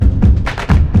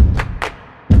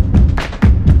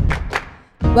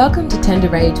Welcome to Tender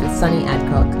Rage with Sunny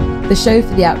Adcock, the show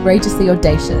for the outrageously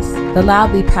audacious, the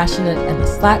loudly passionate and the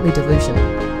slightly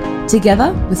delusional.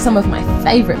 Together with some of my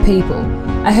favourite people,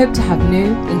 I hope to have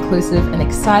new, inclusive and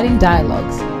exciting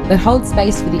dialogues that hold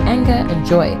space for the anger and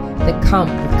joy that come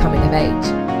with coming of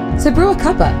age. So brew a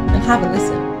cuppa and have a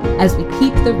listen as we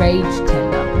keep the rage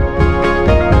tender.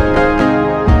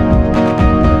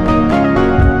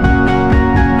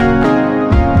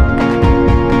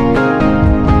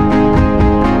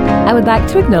 I would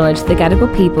like to acknowledge the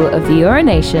Gadigal people of the Eora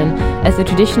Nation as the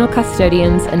traditional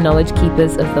custodians and knowledge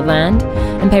keepers of the land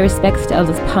and pay respects to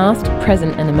elders past,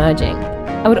 present and emerging.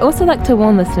 I would also like to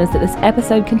warn listeners that this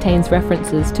episode contains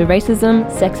references to racism,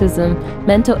 sexism,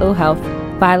 mental ill health,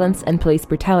 violence and police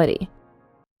brutality.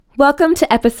 Welcome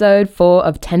to episode 4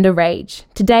 of Tender Rage.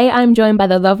 Today I'm joined by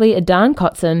the lovely Adan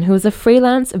Kotson, who is a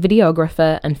freelance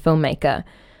videographer and filmmaker.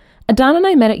 Adan and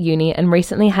I met at uni and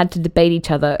recently had to debate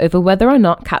each other over whether or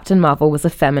not Captain Marvel was a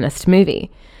feminist movie.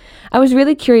 I was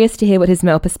really curious to hear what his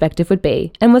male perspective would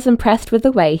be and was impressed with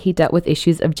the way he dealt with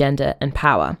issues of gender and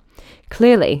power.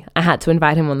 Clearly, I had to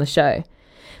invite him on the show.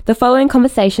 The following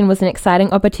conversation was an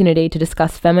exciting opportunity to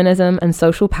discuss feminism and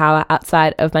social power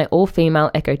outside of my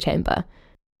all-female echo chamber.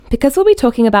 Because we'll be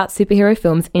talking about superhero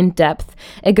films in depth,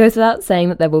 it goes without saying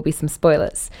that there will be some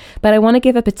spoilers. But I want to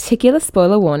give a particular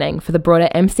spoiler warning for the broader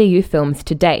MCU films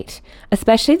to date,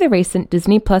 especially the recent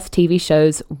Disney Plus TV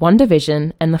shows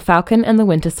WandaVision and The Falcon and the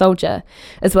Winter Soldier,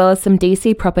 as well as some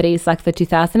DC properties like the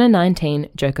 2019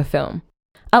 Joker film.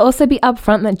 I'll also be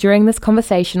upfront that during this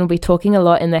conversation we'll be talking a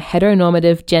lot in the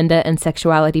heteronormative gender and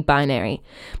sexuality binary,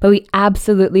 but we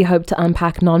absolutely hope to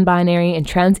unpack non-binary and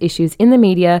trans issues in the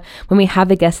media when we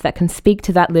have a guest that can speak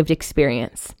to that lived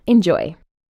experience. Enjoy.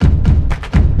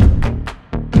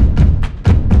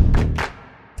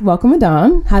 Welcome,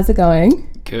 Adan. How's it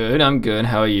going? Good, I'm good.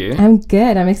 How are you? I'm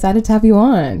good. I'm excited to have you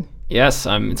on. Yes,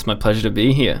 it's my pleasure to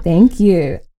be here. Thank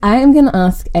you. I am going to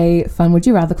ask a fun would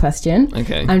you rather question.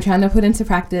 Okay. I'm trying to put into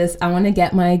practice. I want to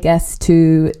get my guests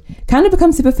to kind of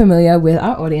become super familiar with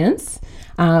our audience.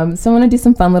 So I want to do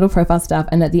some fun little profile stuff.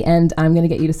 And at the end, I'm going to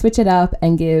get you to switch it up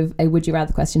and give a would you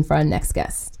rather question for our next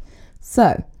guest.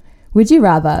 So, would you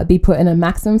rather be put in a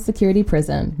maximum security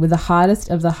prison with the hardest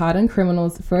of the hardened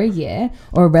criminals for a year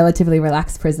or a relatively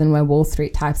relaxed prison where Wall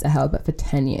Street types are held but for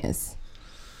 10 years?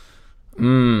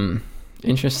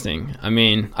 Interesting. I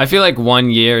mean, I feel like 1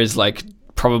 year is like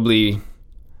probably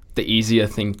the easier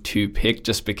thing to pick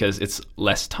just because it's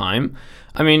less time.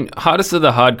 I mean, hardest of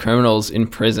the hard criminals in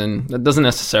prison, that doesn't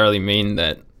necessarily mean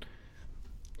that,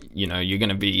 you know, you're going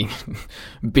to be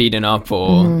beaten up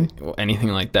or anything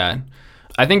like that.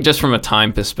 I think just from a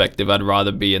time perspective, I'd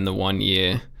rather be in the 1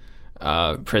 year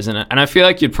prison. And I feel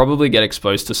like you'd probably get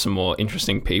exposed to some more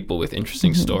interesting people with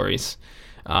interesting stories.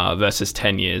 Versus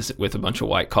 10 years with a bunch of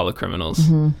white-collar criminals.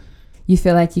 You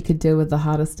feel like you could deal with the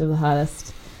hardest of the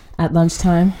hardest at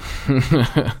lunchtime?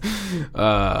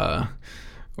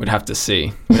 Would have to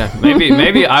see.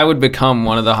 Maybe I would become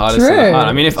one of the hardest of the hard.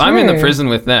 I mean, if I'm in the prison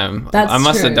with them, I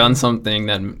must have done something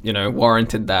that, you know,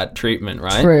 warranted that treatment,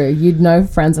 right? True. You'd know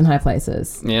friends in high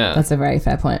places. Yeah. That's a very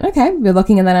fair point. Okay, you're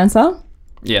locking in that answer?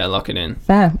 Yeah, lock it in.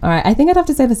 Fair. All right. I think I'd have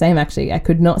to say the same, actually. I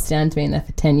could not stand being there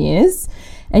for 10 years.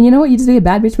 And you know what? You just be a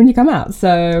bad bitch when you come out.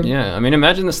 So yeah, I mean,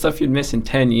 imagine the stuff you'd miss in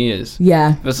 10 years.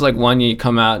 Yeah. If it's like 1 year you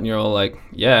come out and you're all like,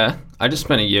 yeah, I just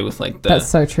spent a year with like that's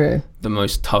so true. The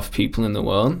most tough people in the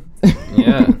world.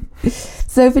 Yeah.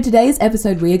 So for today's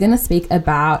episode, we are going to speak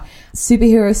about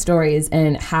superhero stories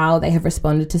and how they have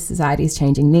responded to society's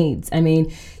changing needs. I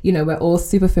mean, you know, we're all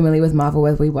super familiar with Marvel,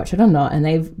 whether we watch it or not, and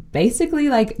they've basically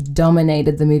like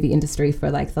dominated the movie industry for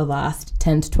like the last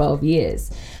 10 to 12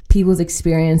 years. People's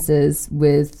experiences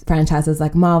with franchises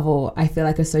like Marvel, I feel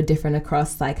like are so different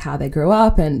across like how they grew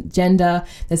up and gender.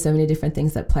 There's so many different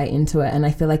things that play into it. And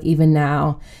I feel like even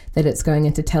now that it's going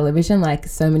into television, like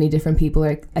so many different people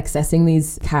are accessing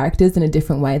these characters in a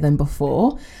different way than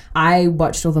before. I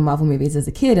watched all the Marvel movies as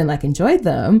a kid and like enjoyed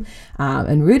them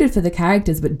and rooted for the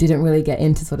characters, but didn't really get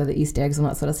into sort of the Easter eggs and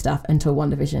that sort of stuff until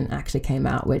WandaVision actually came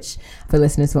out, which for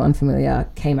listeners who are unfamiliar,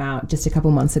 came out just a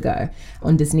couple months ago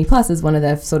on Disney Plus as one of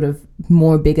their sort of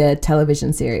more bigger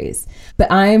television series. But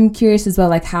I'm curious as well,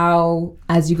 like how,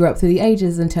 as you grew up through the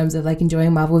ages in terms of like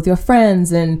enjoying Marvel with your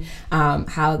friends and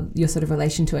how your sort of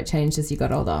relation to it changed as you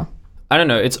got older. I don't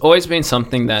know. It's always been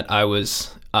something that I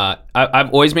was...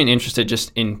 I've always been interested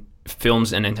just in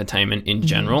films and entertainment in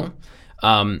general.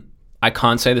 I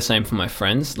can't say the same for my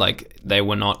friends. Like, they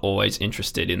were not always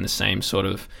interested in the same sort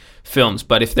of films.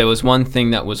 But if there was one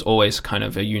thing that was always kind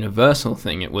of a universal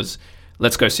thing, it was,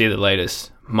 let's go see the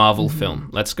latest Marvel film.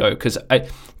 Let's go. Because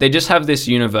they just have this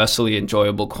universally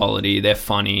enjoyable quality. They're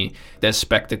funny. There's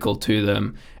spectacle to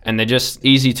them. And they're just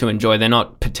easy to enjoy. They're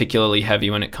not particularly heavy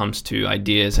when it comes to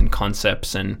ideas and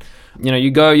concepts. And,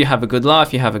 you go, you have a good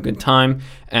laugh, you have a good time.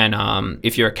 And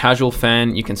if you're a casual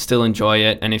fan, you can still enjoy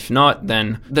it. And if not,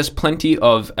 then there's plenty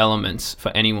of elements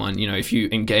for anyone. If you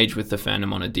engage with the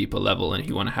fandom on a deeper level and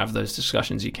you want to have those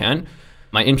discussions, you can.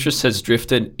 My interest has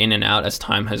drifted in and out as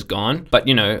time has gone. But,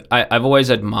 I've always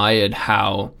admired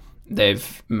how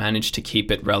they've managed to keep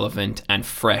it relevant and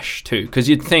fresh too. Because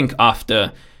you'd think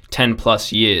after 10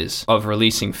 plus years of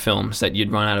releasing films that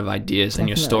you'd run out of ideas and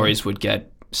your stories would get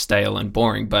stale and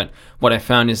boring. But what I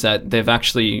found is that they've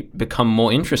actually become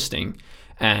more interesting,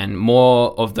 and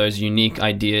more of those unique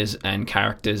ideas and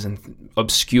characters and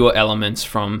obscure elements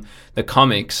from the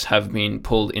comics have been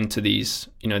pulled into these,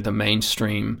 the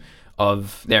mainstream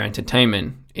of their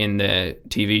entertainment in their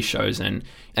TV shows and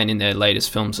in their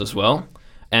latest films as well.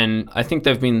 And I think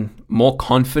they've been more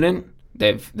confident.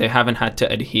 They haven't had to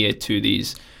adhere to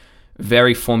these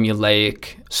very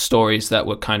formulaic stories that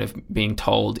were kind of being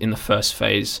told in the first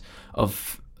phase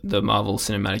of the Marvel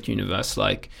Cinematic Universe,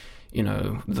 like,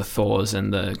 the Thors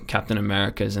and the Captain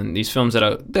Americas and these films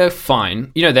they're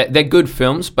fine. They're good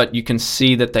films, but you can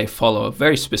see that they follow a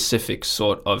very specific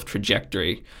sort of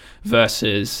trajectory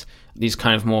versus these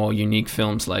kind of more unique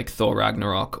films like Thor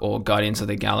Ragnarok or Guardians of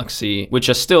the Galaxy, which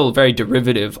are still very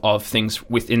derivative of things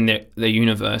within the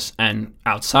universe and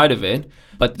outside of it,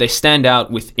 but they stand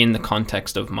out within the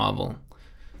context of Marvel.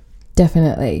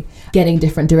 Definitely. Getting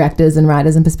different directors and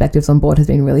writers and perspectives on board has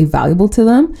been really valuable to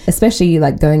them, especially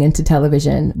like going into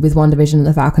television with WandaVision and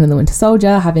The Falcon and the Winter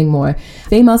Soldier, having more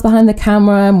females behind the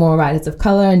camera, more writers of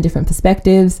color and different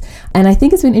perspectives. And I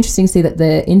think it's been interesting to see that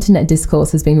the internet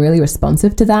discourse has been really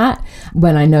responsive to that,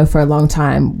 when I know for a long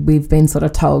time we've been sort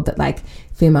of told that like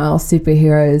female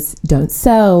superheroes don't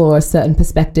sell, or certain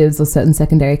perspectives or certain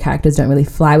secondary characters don't really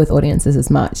fly with audiences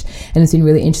as much. And it's been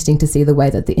really interesting to see the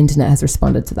way that the internet has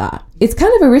responded to that. It's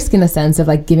kind of a risk in a sense of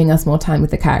like giving us more time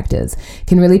with the characters. It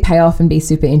can really pay off and be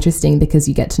super interesting because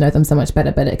you get to know them so much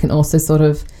better, but it can also sort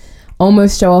of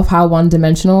almost show off how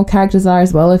one-dimensional characters are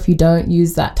as well if you don't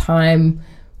use that time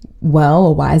well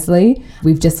or wisely.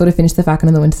 We've just sort of finished The Falcon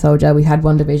and the Winter Soldier. We had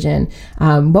WandaVision.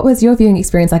 What was your viewing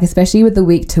experience like, especially with the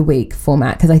week-to-week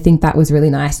format? Because I think that was really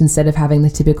nice, instead of having the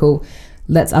typical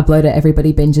let's upload it,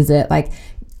 everybody binges it. Like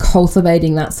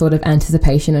cultivating that sort of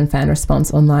anticipation and fan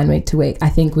response online week to week, I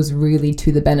think was really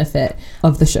to the benefit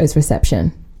of the show's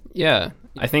reception. Yeah,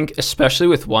 I think especially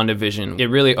with WandaVision, it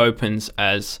really opens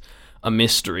as a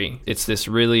mystery. It's this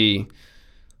really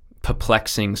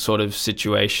perplexing sort of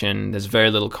situation. There's very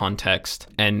little context,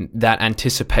 and that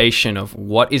anticipation of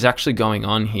what is actually going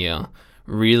on here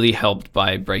really helped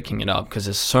by breaking it up, because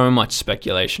there's so much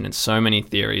speculation and so many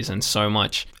theories and so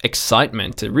much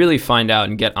excitement to really find out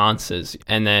and get answers.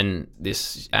 And then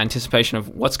this anticipation of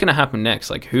what's going to happen next,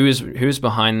 like who's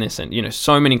behind this, and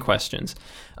so many questions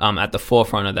at the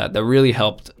forefront of that really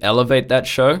helped elevate that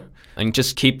show and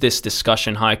just keep this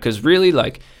discussion high. Because really,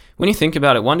 like, when you think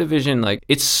about it, WandaVision, like,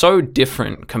 it's so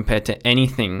different compared to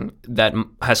anything that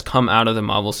has come out of the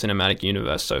Marvel Cinematic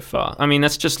Universe so far. I mean,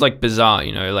 that's just like bizarre,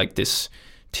 like this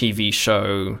TV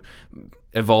show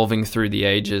evolving through the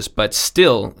ages, but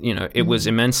still, it was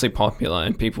immensely popular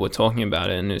and people were talking about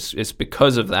it, and it's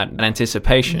because of that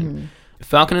anticipation.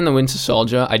 Falcon and the Winter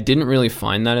Soldier, I didn't really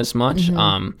find that as much.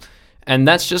 And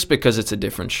that's just because it's a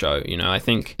different show. I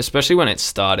think especially when it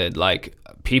started, like,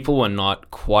 people were not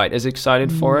quite as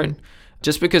excited for it,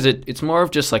 just because it's more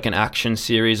of just like an action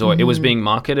series, or it was being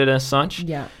marketed as such.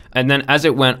 Yeah. And then as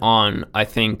it went on, I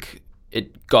think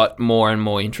it got more and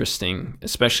more interesting,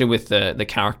 especially with the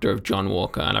character of John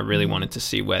Walker, and I really wanted to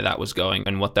see where that was going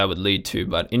and what that would lead to.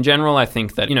 But in general, I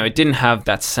think that, it didn't have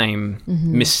that same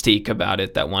mystique about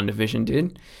it that WandaVision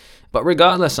did. But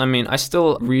regardless, I mean, I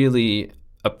still really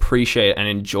appreciate and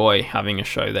enjoy having a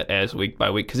show that airs week by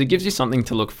week, because it gives you something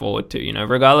to look forward to,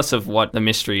 regardless of what the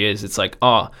mystery is. It's like,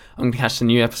 oh, I'm going to catch the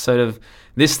new episode of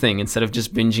this thing, instead of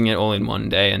just binging it all in one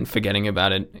day and forgetting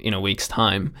about it in a week's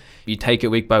time. You take it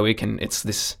week by week, and it's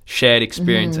this shared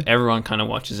experience. Everyone kind of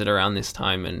watches it around this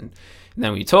time, and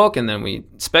then we talk, and then we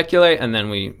speculate, and then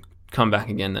we come back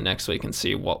again the next week and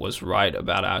see what was right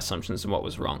about our assumptions and what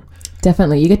was wrong.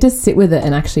 Definitely. You get to sit with it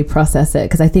and actually process it,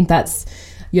 because I think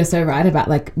you're so right about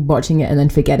like watching it and then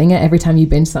forgetting it. Every time you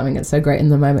binge something, it's so great in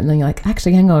the moment, and then you're like,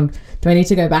 actually, hang on, do I need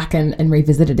to go back and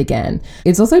revisit it again?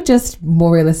 It's also just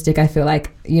more realistic. I feel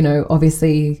like,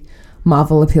 obviously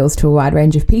Marvel appeals to a wide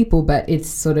range of people, but it's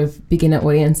sort of beginner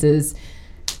audiences.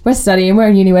 We're studying, we're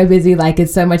in uni, we're busy. Like,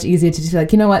 it's so much easier to just be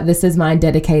like, you know what, this is my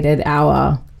dedicated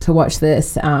hour to watch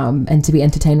this and to be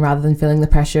entertained rather than feeling the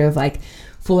pressure of like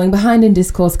falling behind in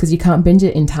discourse because you can't binge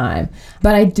it in time.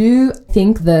 But I do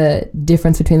think the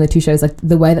difference between the two shows, like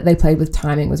the way that they played with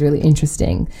timing was really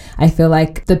interesting. I feel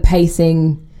like the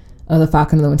pacing of The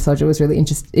Falcon and the Winter Soldier was really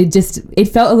interesting. It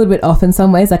felt a little bit off in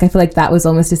some ways. Like I feel like that was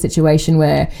almost a situation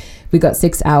where we got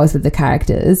 6 hours with the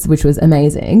characters, which was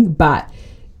amazing, but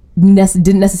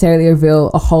didn't necessarily reveal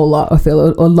a whole lot or feel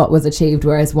a lot was achieved.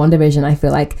 Whereas WandaVision, I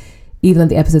feel like even though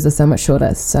the episodes are so much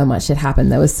shorter, so much had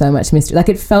happened. There was so much mystery. Like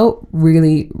it felt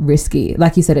really risky.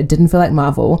 Like you said, it didn't feel like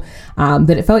Marvel, but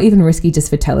it felt even risky just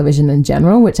for television in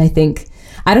general, which I think,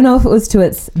 I don't know if it was to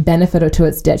its benefit or to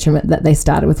its detriment that they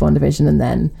started with WandaVision and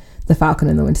then The Falcon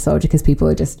and the Winter Soldier, because people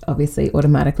are just obviously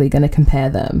automatically going to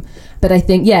compare them. But I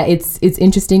think, yeah, it's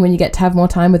interesting when you get to have more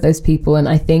time with those people, and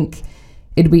I think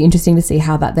it'd be interesting to see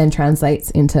how that then translates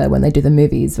into when they do the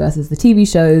movies versus the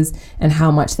TV shows and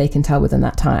how much they can tell within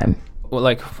that time. Well,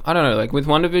 like, I don't know, like with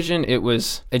WandaVision,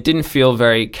 it didn't feel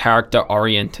very character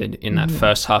oriented in that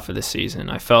first half of the season.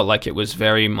 I felt like it was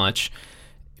very much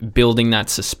building that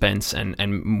suspense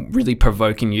and really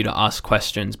provoking you to ask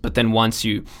questions. But then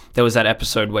there was that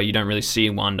episode where you don't really see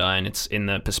Wanda, and it's in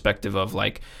the perspective of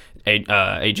like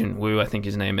Agent Wu, I think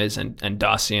his name is, and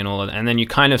Darcy and all of that. And then you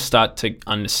kind of start to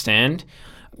understand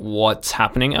what's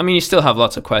happening. I mean, you still have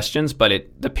lots of questions, but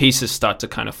the pieces start to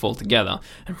kind of fall together.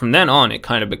 And from then on, it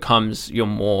kind of becomes your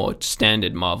more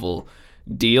standard Marvel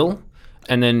deal.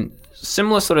 And then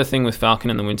similar sort of thing with Falcon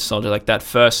and the Winter Soldier, like that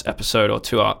first episode or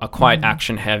two are quite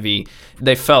action heavy.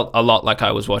 They felt a lot like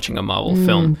I was watching a Marvel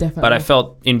film. Definitely. But I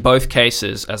felt in both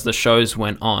cases, as the shows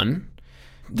went on,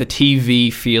 the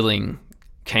TV feeling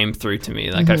came through to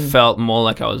me. Like I felt more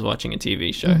like I was watching a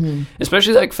TV show.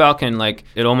 Especially like Falcon, like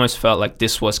it almost felt like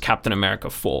this was Captain America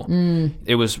 4.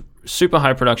 It was super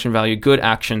high production value, good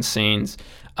action scenes.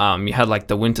 You had like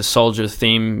the Winter Soldier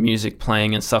theme music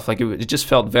playing and stuff. Like it just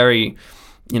felt very,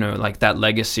 like that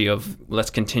legacy of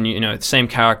let's continue, the same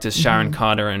characters, Sharon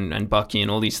Carter and Bucky and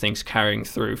all these things carrying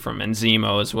through and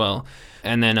Zemo as well.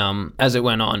 And then as it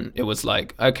went on, it was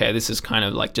like, okay, this is kind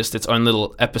of like just its own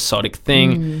little episodic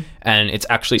thing, and it's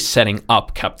actually setting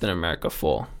up Captain America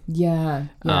 4. Yeah.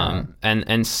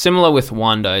 And similar with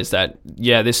Wanda is that,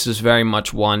 this is very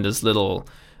much Wanda's little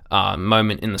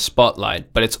moment in the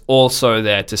spotlight, but it's also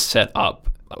there to set up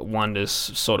Wanda's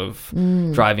sort of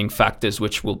driving factors,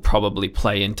 which will probably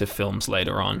play into films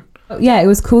later on. Yeah, it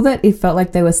was cool that it felt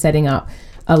like they were setting up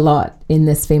a lot in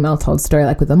this female told story,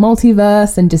 like with the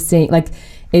multiverse, and just seeing, like,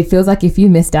 it feels like if you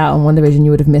missed out on WandaVision,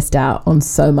 you would have missed out on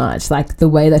so much. Like the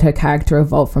way that her character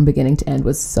evolved from beginning to end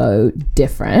was so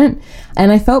different.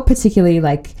 And I felt particularly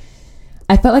like,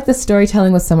 I felt like the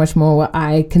storytelling was so much more what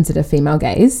I consider female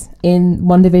gaze in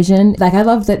WandaVision. Like I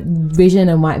love that Vision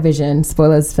and White Vision,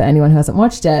 spoilers for anyone who hasn't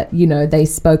watched it, they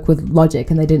spoke with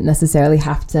logic and they didn't necessarily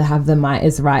have to have the might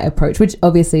is right approach, which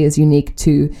obviously is unique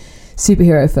to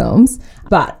superhero films.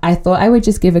 But I thought I would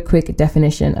just give a quick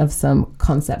definition of some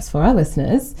concepts for our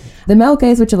listeners. The male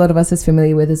gaze, which a lot of us is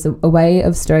familiar with, is a way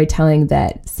of storytelling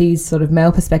that sees sort of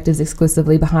male perspectives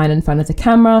exclusively behind and in front of the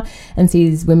camera and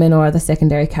sees women or other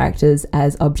secondary characters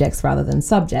as objects rather than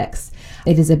subjects.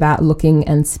 It is about looking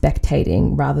and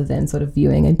spectating rather than sort of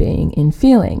viewing and being in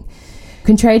feeling.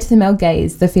 Contrary to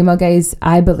the female gaze,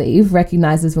 I believe,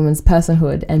 recognizes women's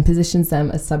personhood and positions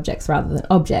them as subjects rather than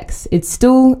objects. It's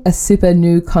still a super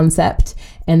new concept,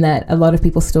 and that a lot of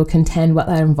people still contend what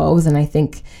that involves, and I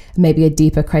think maybe a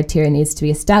deeper criteria needs to be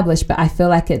established, but I feel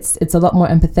like it's a lot more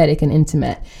empathetic and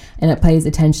intimate, and it pays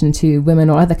attention to women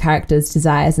or other characters'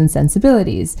 desires and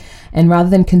sensibilities. And rather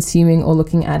than consuming or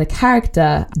looking at a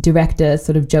character, director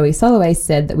sort of Joey Soloway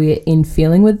said that we are in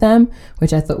feeling with them,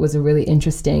 which I thought was a really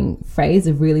interesting phrase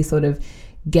of really sort of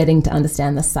getting to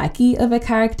understand the psyche of a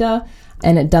character.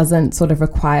 And it doesn't sort of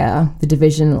require the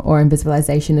division or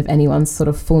invisibilization of anyone's sort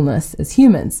of fullness as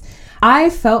humans. I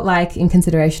felt like, in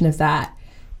consideration of that,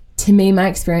 to me, my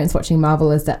experience watching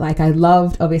Marvel is that, like, I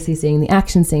loved obviously seeing the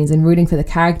action scenes and rooting for the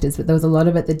characters, but there was a lot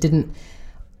of it that didn't,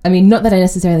 I mean, not that I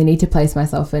necessarily need to place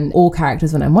myself in all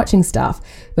characters when I'm watching stuff,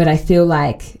 but I feel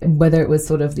like whether it was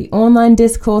sort of the online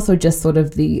discourse or just sort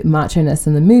of the macho-ness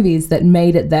in the movies that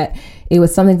made it that it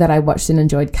was something that I watched and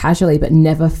enjoyed casually, but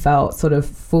never felt sort of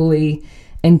fully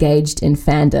engaged in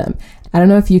fandom. I don't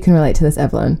know if you can relate to this,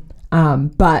 Evelyn,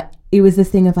 but it was this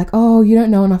thing of like, oh, you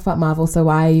don't know enough about Marvel, so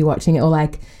why are you watching it? Or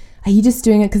like, are you just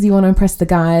doing it because you want to impress the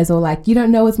guys? Or like, you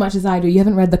don't know as much as I do, you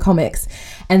haven't read the comics.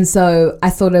 And so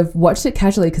I sort of watched it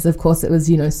casually because of course it was,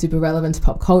 super relevant to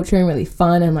pop culture and really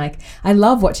fun. And like, I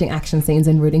love watching action scenes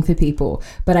and rooting for people,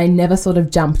 but I never sort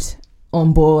of jumped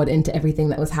on board into everything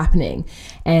that was happening.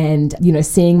 And, you know,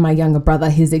 seeing my younger brother,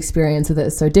 his experience with it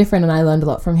is so different, and I learned a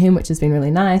lot from him, which has been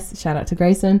really nice. Shout out to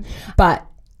Grayson. But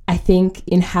I think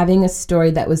in having a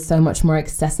story that was so much more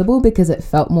accessible because it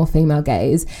felt more female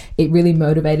gaze, it really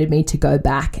motivated me to go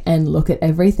back and look at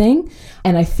everything.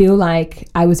 And I feel like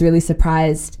I was really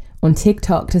surprised on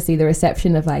TikTok to see the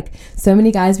reception of like so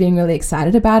many guys being really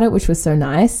excited about it, which was so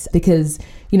nice because,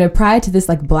 you know, prior to this,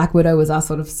 like Black Widow was our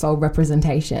sort of sole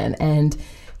representation. And,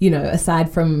 you know,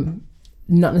 aside from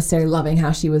not necessarily loving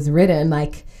how she was written,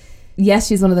 like, yes,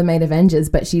 she's one of the main Avengers,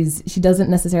 but she doesn't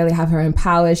necessarily have her own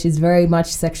powers. She's very much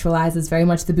sexualized. It's very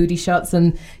much the booty shots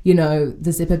and, you know,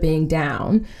 the zipper being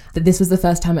down. That this was the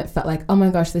first time it felt like, oh my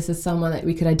gosh, this is someone that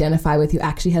we could identify with who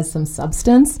actually has some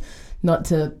substance. Not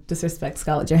to disrespect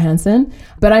Scarlett Johansson,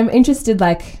 but I'm interested,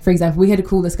 like, for example, we had a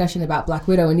cool discussion about Black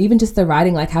Widow and even just the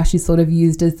writing, like how she's sort of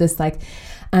used as this like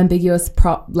ambiguous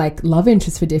like love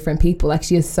interest for different people. Like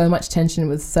she has so much tension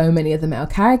with so many of the male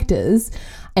characters.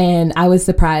 And I was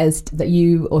surprised that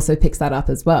you also picked that up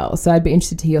as well. So I'd be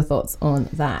interested to hear your thoughts on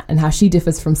that and how she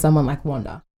differs from someone like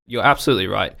Wanda. You're absolutely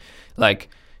right. Like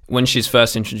when she's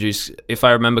first introduced, if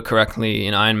I remember correctly,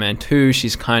 in Iron Man 2,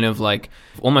 she's kind of like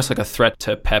almost like a threat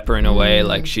to Pepper in a way.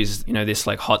 Like she's, you know, this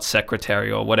like hot secretary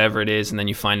or whatever it is. And then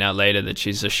you find out later that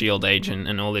she's a S.H.I.E.L.D. agent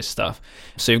and all this stuff.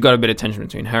 So you've got a bit of tension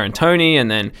between her and Tony. And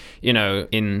then, you know,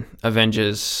 in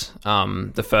Avengers,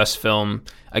 the first film,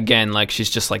 again, like she's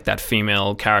just like that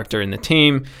female character in the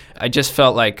team. I just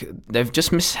felt like they've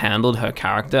just mishandled her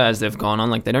character as they've gone on.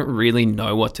 Like they don't really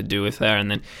know what to do with her.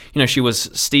 And then, you know, she was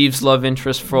Steve's love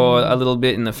interest for a little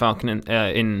bit in the Falcon and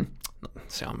Captain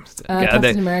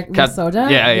America, Winter Soldier.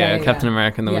 Yeah, Captain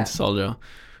America and the Winter Soldier.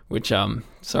 Which,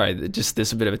 sorry, just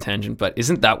there's a bit of a tangent, but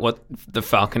isn't that what the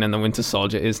Falcon and the Winter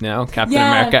Soldier is now? Captain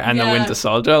America and the Winter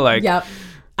Soldier? Like, yep.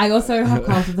 I also have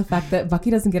problems with the fact that Bucky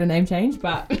doesn't get a name change,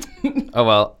 but... Oh,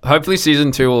 well, hopefully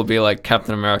season 2 will be like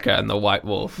Captain America and the White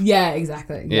Wolf. Yeah,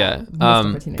 exactly. Yeah.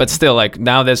 But still, like,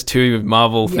 now there's two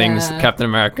Marvel things, Captain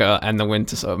America and the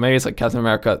Winter Soldier. Maybe it's like Captain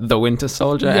America, the Winter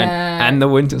Soldier and the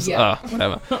Winter Soldier. Oh,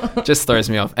 whatever. Just throws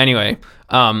me off. Anyway,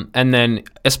 and then,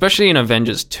 especially in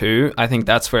Avengers 2, I think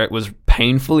that's where it was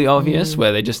painfully obvious,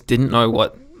 where they just didn't know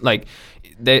what, like...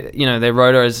 They, you know, they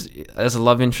wrote her as a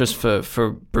love interest for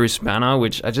Bruce Banner,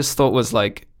 which I just thought was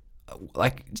like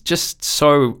just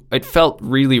so, it felt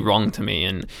really wrong to me.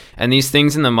 And these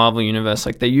things in the Marvel universe,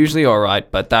 like they're usually all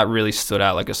right, but that really stood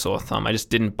out like a sore thumb. I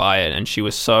just didn't buy it. And she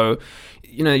was so,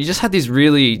 you know, you just had these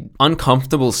really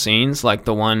uncomfortable scenes, like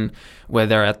the one where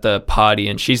they're at the party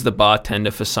and she's the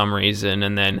bartender for some reason,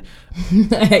 and then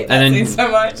I hate that scene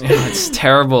so much. You know, it's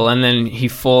terrible. And then he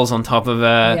falls on top of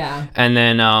her, and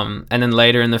then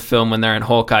later in the film when they're at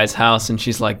Hawkeye's house and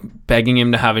she's like begging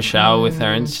him to have a shower with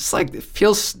her, and it's just like it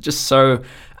feels just so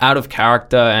out of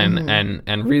character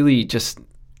and really just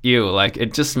ew, like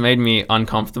it just made me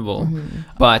uncomfortable.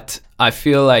 But I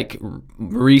feel like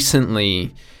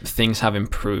recently things have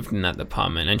improved in that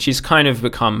department, and she's kind of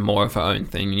become more of her own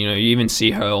thing. You know, you even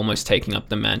see her almost taking up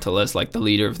the mantle as like the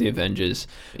leader of the Avengers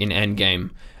in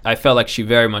Endgame. I felt like she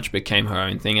very much became her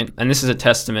own thing. And this is a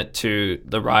testament to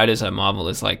the writers at Marvel,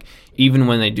 is like, even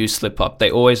when they do slip up,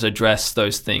 they always address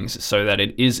those things so that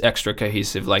it is extra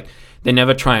cohesive. Like, they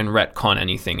never try and retcon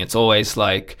anything. It's always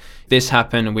like, this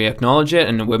happened and we acknowledge it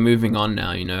and we're moving on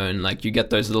now, you know? And like, you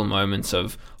get those little moments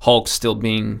of Hulk still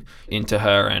being into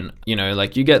her, and, you know,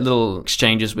 like you get little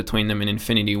exchanges between them in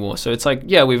Infinity War. So it's like,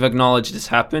 yeah, we've acknowledged this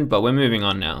happened, but we're moving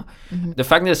on now. The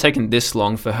fact that it's taken this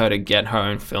long for her to get her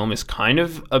own film is kind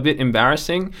of a bit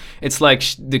embarrassing. It's like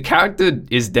the character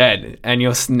is dead and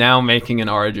you're now making an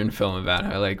origin film about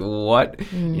her. Like, what?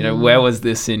 You know, where was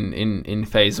this in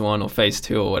phase 1 or phase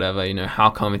 2 or whatever? You know, how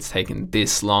come it's taken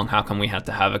this long? How come we had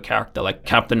to have a character like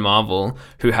Captain Marvel,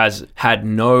 who has had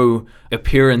no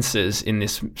appearances in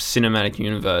this cinematic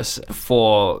universe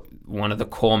before one of the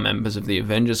core members of the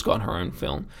Avengers got her own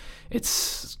film?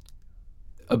 It's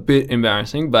a bit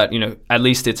embarrassing, but, you know, at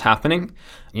least it's happening.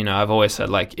 You know, I've always said,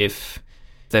 like, if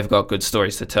they've got good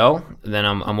stories to tell, then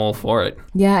I'm all for it.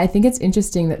 Yeah, I think it's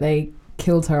interesting that they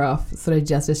killed her off sort of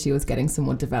just as she was getting some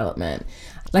more development.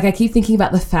 Like, I keep thinking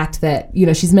about the fact that, you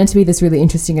know, she's meant to be this really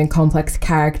interesting and complex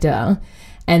character.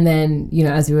 And then, you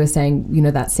know, as we were saying, you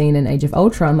know, that scene in Age of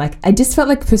Ultron, like, I just felt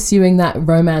like pursuing that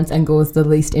romance angle was the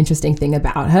least interesting thing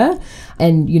about her.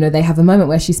 And, you know, they have a moment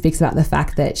where she speaks about the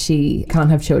fact that she can't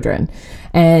have children.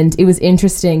 And it was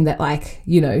interesting that, like,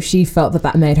 you know, she felt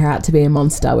that made her out to be a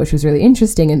monster, which was really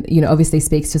interesting. And, you know, obviously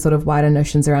speaks to sort of wider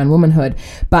notions around womanhood.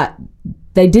 But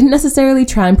they didn't necessarily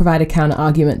try and provide a counter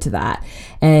argument to that.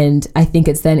 And I think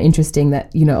it's then interesting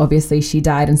that, you know, obviously she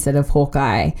died instead of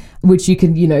Hawkeye, which you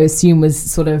could, you know, assume was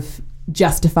sort of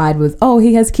justified with, oh,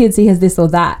 he has kids, he has this or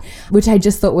that, which I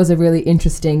just thought was a really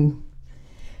interesting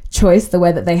choice, the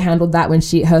way that they handled that when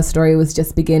her story was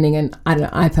just beginning. And I don't know,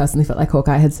 I personally felt like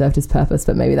Hawkeye had served his purpose,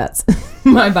 but maybe that's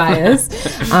my bias.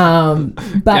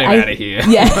 But Get him out of here.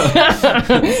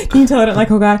 Yeah. Can you tell I don't like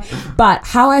Hawkeye? But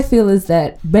how I feel is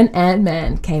that when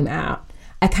Ant-Man came out,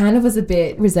 I kind of was a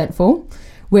bit resentful,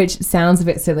 which sounds a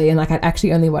bit silly. And like, I'd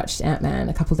actually only watched Ant-Man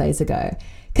a couple days ago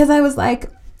because I was like,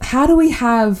 how do we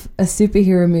have a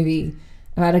superhero movie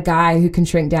about a guy who can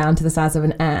shrink down to the size of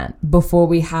an ant before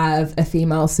we have a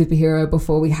female superhero,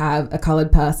 before we have a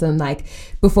colored person, like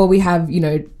before we have, you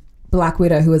know, Black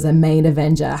Widow, who is a main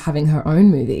Avenger, having her own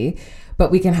movie,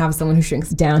 but we can have someone who shrinks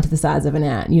down to the size of an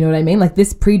ant. You know what I mean? Like,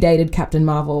 this predated Captain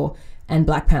Marvel and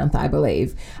Black Panther, I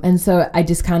believe. And so I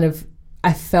just kind of,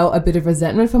 I felt a bit of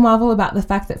resentment for Marvel about the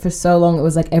fact that for so long it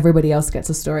was like everybody else gets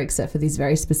a story except for these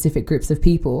very specific groups of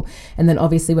people. And then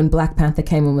obviously when Black Panther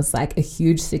came and was like a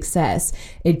huge success,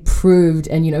 it proved,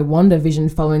 and, you know,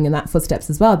 WandaVision following in that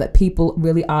footsteps as well, that people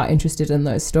really are interested in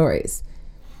those stories.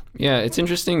 Yeah, it's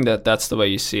interesting that that's the way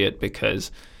you see it,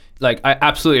 because like, I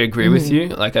absolutely agree with you.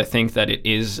 Like, I think that it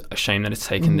is a shame that it's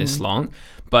taken this long.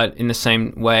 But in the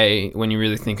same way, when you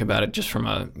really think about it, just from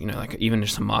a, you know, like even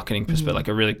just a marketing perspective, like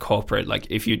a really corporate, like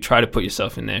if you try to put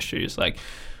yourself in their shoes, like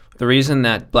the reason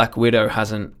that Black Widow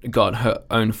hasn't got her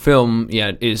own film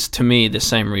yet is, to me, the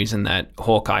same reason that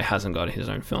Hawkeye hasn't got his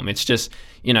own film. It's just,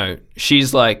 you know,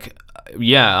 she's like,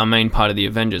 yeah, a main part of the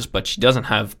Avengers, but she doesn't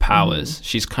have powers.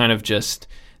 She's kind of just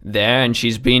there, and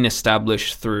she's been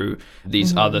established through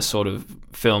these other sort of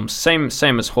films, same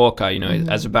as Hawkeye, you know,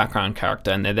 as a background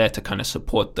character, and they're there to kind of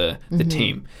support the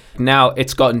team. Now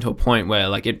it's gotten to a point where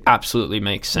like it absolutely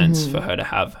makes sense for her to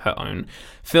have her own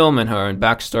film and her own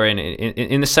backstory, and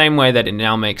in the same way that it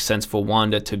now makes sense for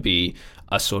Wanda to be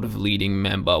a sort of leading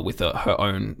member with her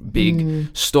own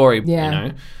big story, you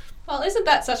know. Well, isn't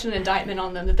that such an indictment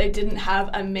on them that they didn't have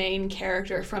a main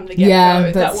character from the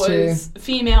get-go that was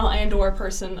female and or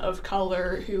person of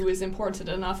color who was important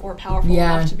enough or powerful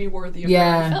enough to be worthy of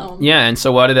their film? Yeah, and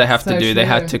so what did they have to do? True. They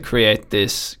had to create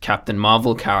this Captain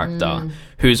Marvel character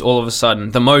who's all of a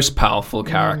sudden the most powerful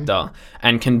character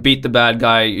and can beat the bad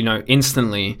guy, you know,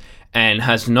 instantly, and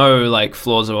has no like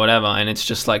flaws or whatever, and it's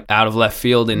just like out of left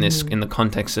field in this in the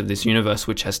context of this universe,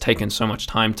 which has taken so much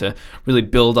time to really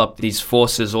build up these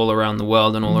forces all around the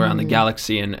world and all around the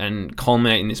galaxy and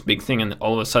culminate in this big thing. And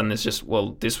all of a sudden there's just,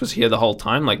 well, this was here the whole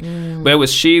time. Like, where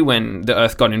was she when the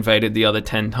Earth got invaded the other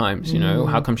 10 times? You know,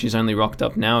 how come she's only rocked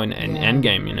up now in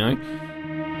Endgame? You know.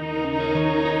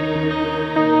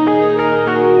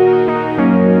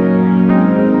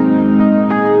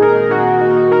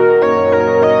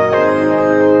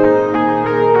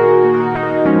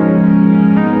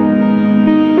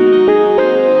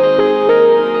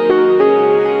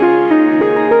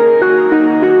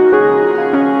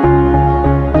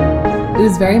 It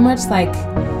was very much like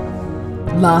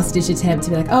last-ditch attempt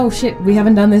to be like, oh shit, we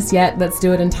haven't done this yet, let's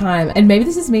do it in time. And maybe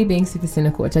this is me being super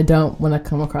cynical, which I don't want to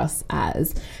come across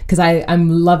as, because I'm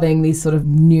loving these sort of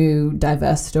new,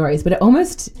 diverse stories, but it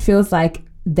almost feels like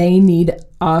they need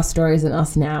our stories and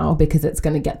us now because it's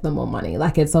going to get them more money.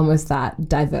 Like, it's almost that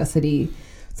diversity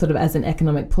sort of as an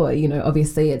economic ploy. You know,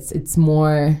 obviously it's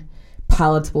more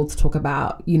palatable to talk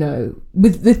about, you know,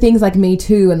 with the things like Me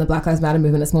Too and the Black Lives Matter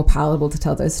movement. It's more palatable to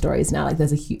tell those stories now. Like,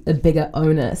 there's a bigger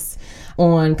onus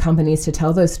on companies to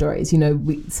tell those stories. You know,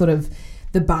 we sort of,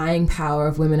 the buying power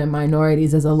of women and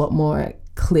minorities is a lot more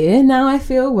clear now, I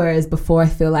feel, whereas before I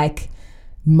feel like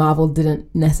Marvel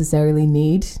didn't necessarily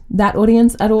need that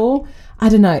audience at all. I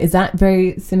don't know. Is that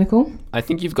very cynical? I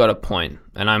think you've got a point,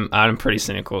 and I'm pretty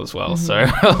cynical as well. So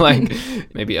like,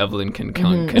 maybe Evelyn can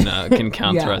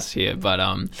counter us here, but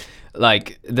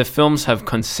like, the films have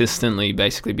consistently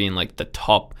basically been like the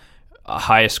top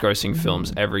highest grossing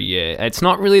films every year. It's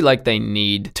not really like they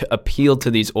need to appeal to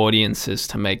these audiences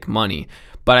to make money,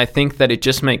 but I think that it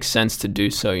just makes sense to do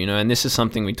so, you know. And this is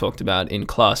something we talked about in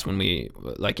class when we,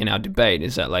 like, in our debate,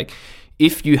 is that like,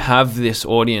 if you have this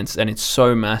audience and it's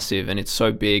so massive and it's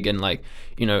so big and like,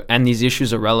 you know, and these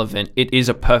issues are relevant, it is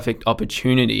a perfect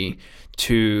opportunity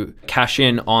to cash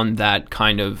in on that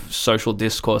kind of social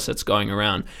discourse that's going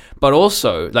around. But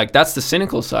also, like, that's the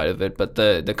cynical side of it, but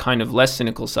the kind of less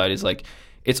cynical side is like,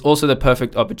 it's also the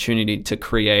perfect opportunity to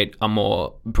create a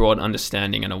more broad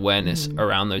understanding and awareness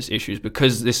around those issues,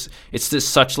 because it's this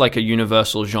such like a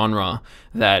universal genre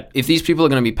that if these people are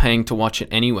going to be paying to watch it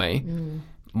anyway,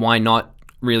 why not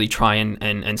really try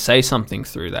and say something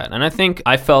through that. And I think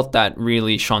I felt that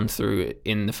really shone through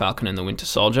in The Falcon and the Winter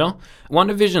Soldier.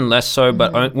 WandaVision less so,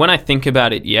 but when I think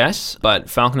about it, yes. But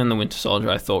Falcon and the Winter Soldier,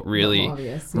 I thought really,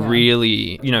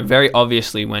 really, very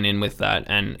obviously went in with that,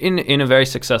 and in a very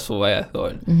successful way, I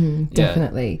thought.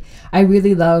 Definitely. I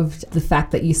really loved the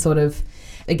fact that you sort of,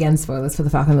 again, spoilers for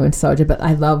The Falcon and the Winter Soldier, but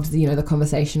I loved, the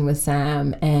conversation with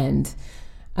Sam, and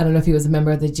I don't know if he was a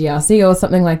member of the GRC or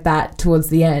something like that towards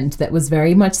the end, that was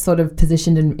very much sort of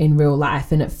positioned in real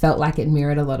life, and it felt like it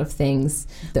mirrored a lot of things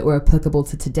that were applicable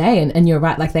to today. And you're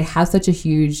right, like they have such a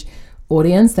huge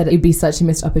audience that it'd be such a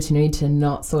missed opportunity to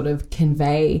not sort of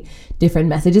convey different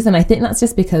messages. And I think that's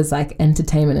just because like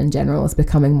entertainment in general is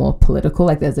becoming more political,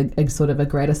 like there's a sort of a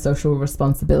greater social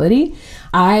responsibility.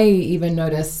 I even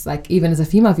notice, like even as a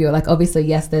female viewer, like obviously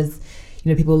yes, there's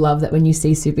people love that when you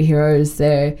see superheroes,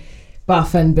 they're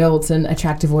buff and built and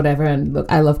attractive or whatever, and look,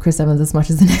 I love Chris Evans as much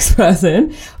as the next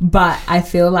person, but I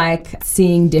feel like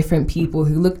seeing different people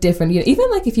who look different,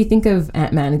 even like if you think of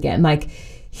Ant-Man again, like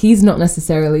he's not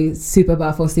necessarily super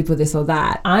buff or super this or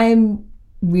that. I'm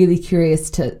really curious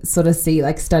to sort of see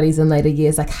like studies in later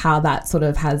years, like how that sort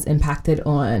of has impacted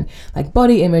on like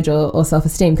body image or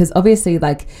self-esteem, because obviously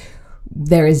like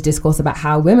there is discourse about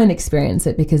how women experience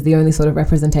it, because the only sort of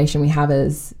representation we have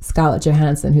is Scarlett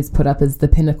Johansson, who's put up as the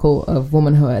pinnacle of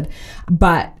womanhood.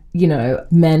 But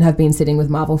men have been sitting with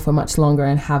Marvel for much longer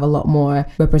and have a lot more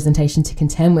representation to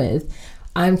contend with.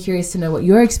 I'm curious to know what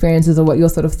your experiences or what your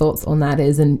sort of thoughts on that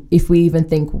is, and if we even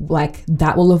think like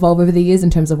that will evolve over the years in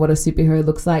terms of what a superhero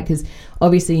looks like, because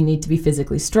obviously you need to be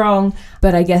physically strong,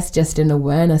 but I guess just an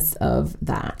awareness of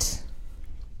that.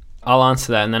 I'll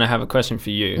answer that, and then I have a question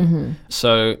for you.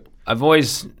 So I've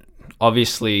always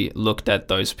obviously looked at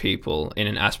those people in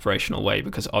an aspirational way,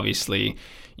 because obviously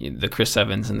the Chris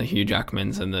Evans and the Hugh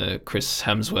Jackmans and the Chris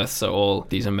Hemsworths are all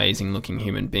these amazing looking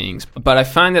human beings. But I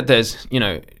find that there's,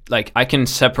 like I can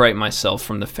separate myself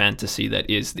from the fantasy that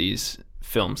is these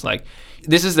films. Like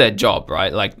this is their job,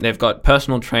 right? Like they've got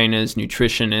personal trainers,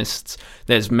 nutritionists,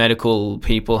 there's medical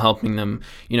people helping them,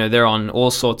 they're on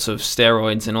all sorts of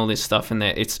steroids and all this stuff, and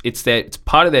it's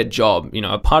part of their job.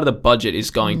 A part of the budget is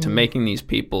going to making these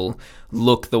people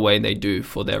look the way they do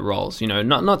for their roles.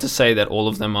 Not to say that all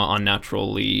of them are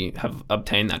unnaturally have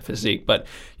obtained that physique, but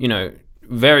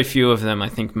very few of them, I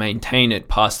think, maintain it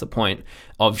past the point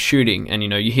of shooting. And,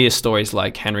 you hear stories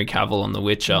like Henry Cavill on The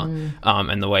Witcher,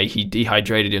 and the way he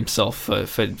dehydrated himself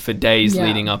for days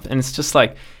leading up. And it's just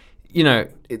like,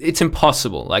 it's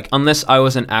impossible. Like, unless I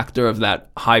was an actor of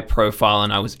that high profile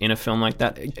and I was in a film like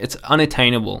that, it's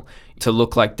unattainable to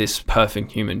look like this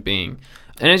perfect human being.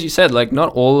 And as you said, like,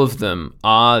 not all of them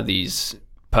are these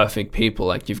perfect people.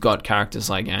 Like you've got characters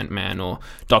like Ant-Man or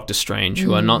Doctor Strange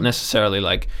who are not necessarily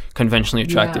like conventionally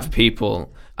attractive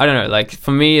people. I don't know, like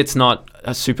for me it's not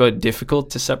super difficult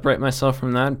to separate myself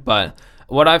from that, but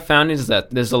what I've found is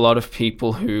that there's a lot of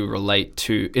people who relate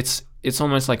to it's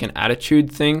almost like an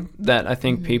attitude thing that I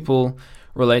think people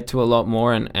relate to a lot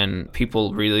more, and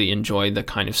people really enjoy the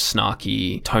kind of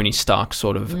snarky Tony Stark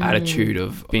sort of attitude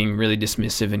of being really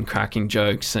dismissive and cracking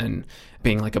jokes and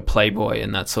being like a playboy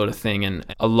and that sort of thing. And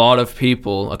a lot of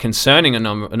people,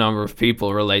 a number of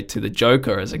people relate to the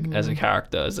Joker as a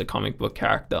character, as a comic book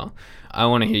character. I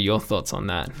want to hear your thoughts on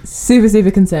that. Super,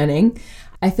 super concerning.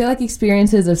 I feel like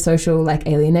experiences of social like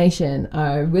alienation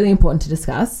are really important to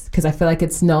discuss, because I feel like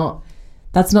that's not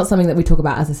something that we talk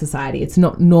about as a society. It's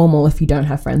not normal if you don't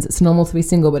have friends. It's normal to be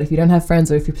single, but if you don't have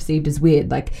friends or if you're perceived as weird,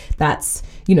 like that's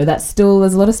still,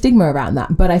 there's a lot of stigma around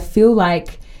that. But I feel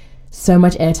like so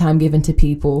much airtime given to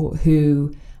people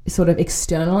who sort of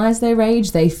externalize their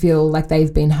rage, they feel like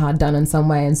they've been hard done in some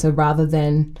way, and so rather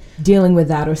than dealing with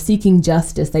that or seeking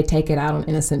justice, they take it out on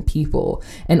innocent people,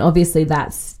 and obviously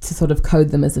that's to sort of code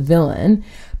them as a villain.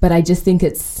 But I just think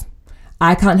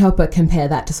I can't help but compare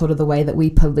that to sort of the way that we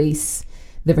police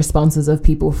the responses of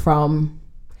people from,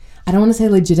 I don't want to say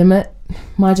legitimate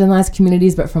marginalized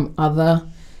communities, but from other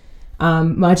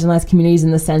marginalized communities, in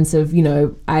the sense of,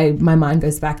 my mind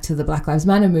goes back to the Black Lives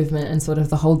Matter movement and sort of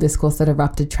the whole discourse that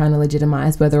erupted trying to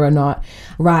legitimize whether or not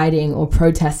rioting or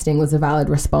protesting was a valid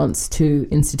response to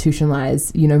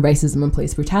institutionalized, racism and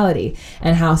police brutality,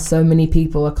 and how so many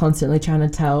people are constantly trying to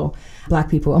tell Black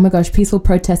people, oh my gosh, peaceful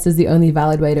protest is the only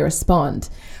valid way to respond.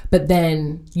 But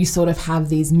then you sort of have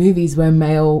these movies where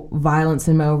male violence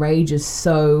and male rage is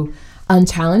so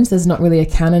unchallenged. There's not really a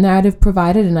counter narrative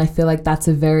provided, and I feel like that's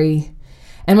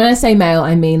and when I say male,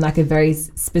 I mean like a very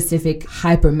specific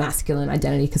hyper masculine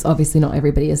identity, because obviously not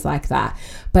everybody is like that.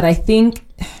 But I think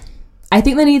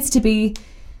there needs to be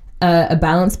a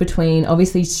balance between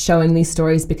obviously showing these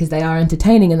stories because they are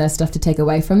entertaining and there's stuff to take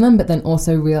away from them, but then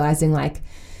also realizing like,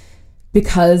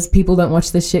 because people don't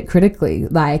watch this shit critically,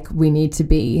 like we need to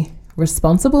be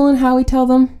responsible in how we tell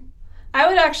them. I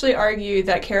would actually argue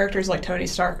that characters like Tony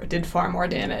Stark did far more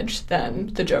damage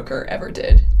than the Joker ever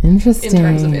did. Interesting. In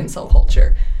terms of incel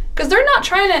culture. Because they're not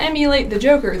trying to emulate the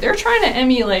Joker. They're trying to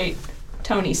emulate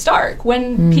Tony Stark.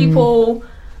 When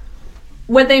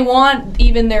they want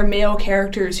even their male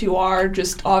characters who are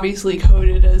just obviously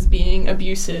coded as being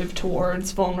abusive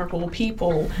towards vulnerable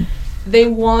people, they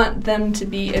want them to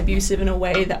be abusive in a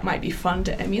way that might be fun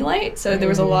to emulate. So there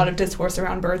was a lot of discourse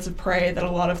around Birds of Prey that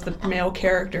a lot of the male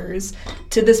characters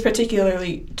to this particular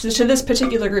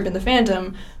group in the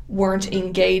fandom weren't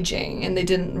engaging, and they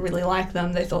didn't really like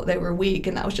them. They thought they were weak,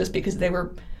 and that was just because they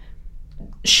were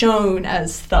shown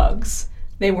as thugs.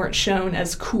 They weren't shown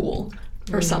as cool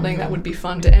or something that would be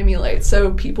fun to emulate.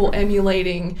 So people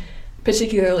emulating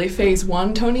particularly Phase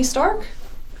 1 Tony Stark,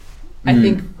 I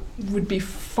think would be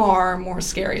far more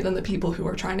scary than the people who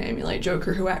are trying to emulate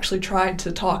Joker, who actually tried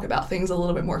to talk about things a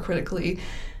little bit more critically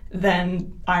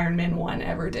than Iron Man 1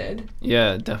 ever did.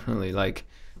 Yeah, definitely. Like,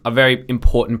 a very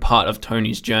important part of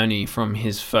Tony's journey from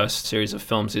his first series of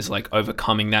films is like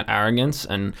overcoming that arrogance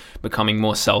and becoming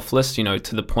more selfless, you know,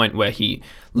 to the point where he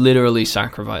literally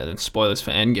sacrificed, and spoilers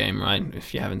for Endgame, right?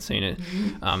 If you haven't seen it,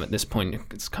 at this point,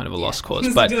 it's kind of a lost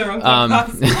cause. But, you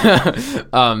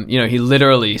know, he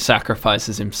literally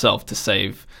sacrifices himself to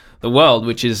save the world,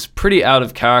 which is pretty out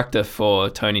of character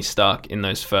for Tony Stark in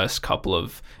those first couple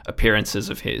of appearances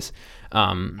of his.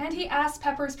 And he asked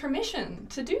Pepper's permission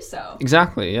to do so.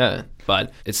 Exactly, yeah.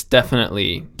 But it's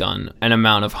definitely done an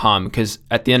amount of harm because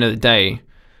at the end of the day,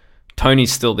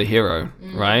 Tony's still the hero,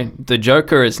 right? The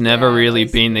Joker has never really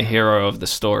been the hero of the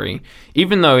story.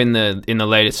 Even though in the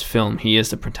latest film he is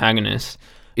the protagonist,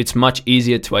 it's much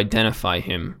easier to identify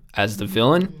him as the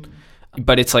villain,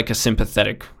 but it's like a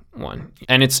sympathetic one.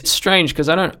 And it's strange because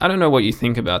I don't know what you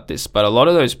think about this, but a lot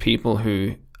of those people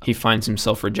who he finds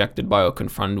himself rejected by or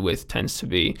confronted with tends to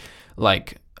be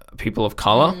like people of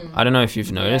color. I don't know if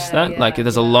you've noticed that. Like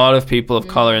there's a lot of people of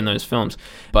color in those films.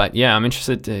 But yeah, I'm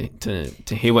interested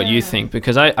to hear what you think,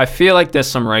 because I feel like there's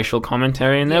some racial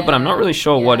commentary in there, but I'm not really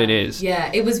sure what it is. Yeah,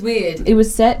 it was weird. It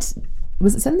was set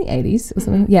in the 80s or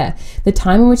something? Yeah. The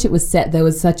time in which it was set, there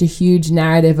was such a huge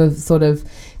narrative of sort of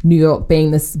New York being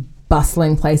this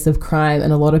bustling place of crime,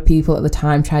 and a lot of people at the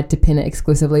time tried to pin it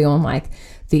exclusively on like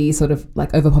the sort of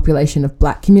like overpopulation of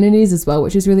black communities as well,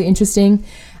 which is really interesting.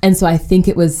 And so I think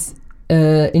it was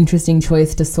an interesting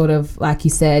choice to sort of, like you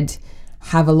said,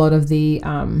 have a lot of the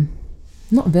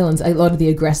not villains, a lot of the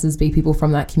aggressors be people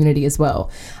from that community as well.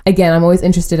 Again, I'm always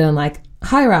interested in like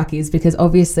hierarchies, because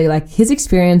obviously like his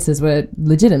experiences were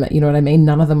legitimate, you know what I mean?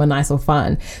 None of them were nice or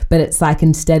fun, but it's like,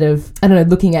 instead of, I don't know,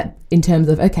 looking at in terms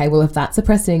of, okay, well, if that's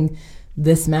oppressing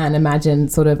this man, imagine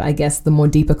sort of, I guess, the more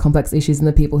deeper complex issues and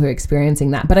the people who are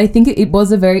experiencing that. But I think it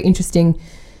was a very interesting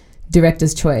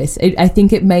director's choice. I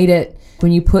think it made it,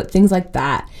 when you put things like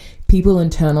that, people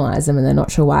internalize them and they're not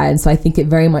sure why. And so I think it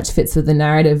very much fits with the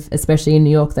narrative, especially in New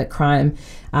York, that crime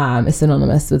is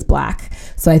synonymous with black.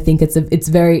 So I think it's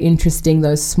very interesting,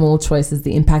 those small choices,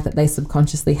 the impact that they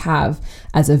subconsciously have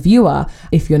as a viewer,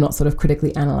 if you're not sort of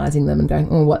critically analyzing them and going,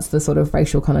 oh, what's the sort of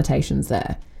racial connotations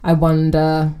there? I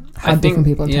wonder how different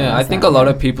people internalize I think a lot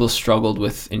of people struggled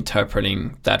with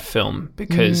interpreting that film,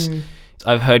 because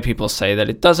I've heard people say that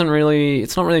it's not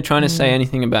really trying to say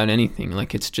anything about anything.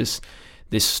 Like, it's just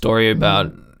this story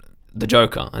about the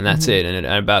Joker, and that's it, and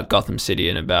about Gotham City,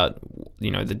 and about,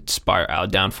 you know, the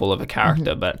downfall of a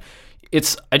character. But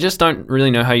I just don't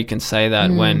really know how you can say that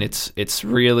when it's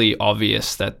really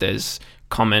obvious that there's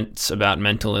comments about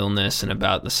mental illness and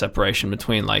about the separation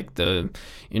between like the,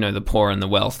 you know, the poor and the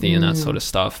wealthy and that sort of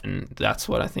stuff. And that's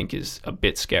what I think is a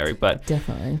bit scary. But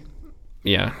definitely,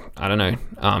 yeah, I don't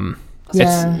know.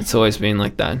 It's always been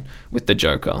like that with the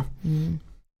Joker.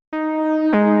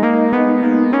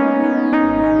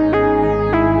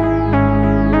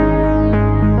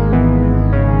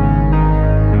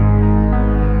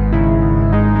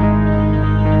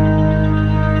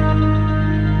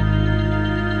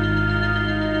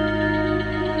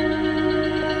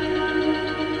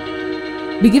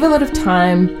 We give a lot of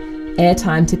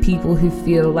airtime to people who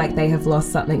feel like they have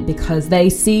lost something because they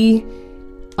see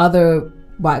other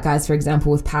white guys, for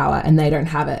example, with power, and they don't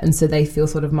have it, and so they feel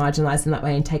sort of marginalized in that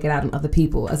way and take it out on other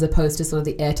people, as opposed to sort of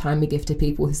the airtime we give to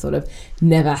people who sort of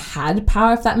never had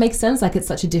power, if that makes sense. Like, it's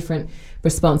such a different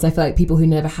response. I feel like people who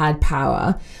never had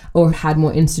power or had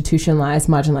more institutionalized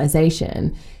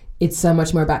marginalization it's so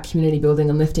much more about community building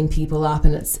and lifting people up,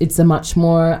 and it's a much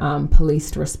more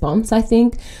policed response, I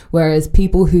think. Whereas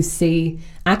people who see,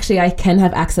 actually, I can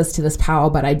have access to this power,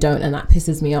 but I don't, and that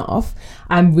pisses me off.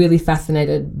 I'm really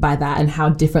fascinated by that and how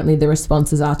differently the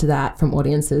responses are to that from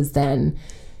audiences than,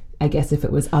 I guess, if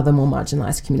it was other more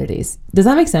marginalized communities. Does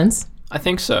that make sense? I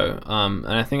think so. And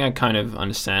I think I kind of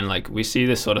understand, like, we see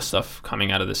this sort of stuff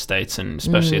coming out of the States, and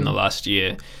especially in the last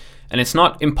year. And it's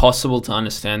not impossible to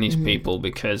understand these people,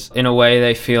 because in a way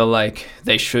they feel like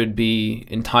they should be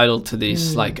entitled to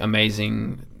these like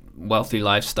amazing wealthy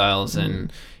lifestyles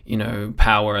and, you know,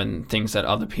 power and things that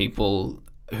other people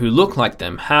who look like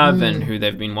them have and who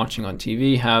they've been watching on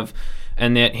TV have.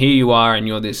 And that here you are and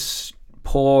you're this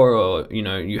poor, or, you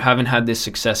know, you haven't had this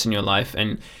success in your life,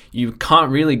 and you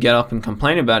can't really get up and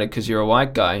complain about it because you're a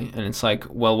white guy. And it's like,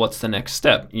 well, what's the next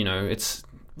step? You know, it's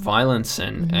violence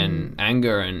and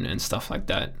anger and stuff like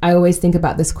that. I always think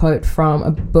about this quote from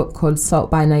a book called Salt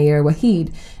by Nayyirah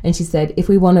Waheed, and she said, if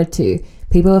we wanted to,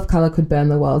 people of colour could burn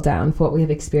the world down for what we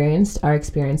have experienced, are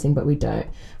experiencing, but we don't.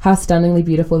 How stunningly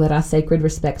beautiful that our sacred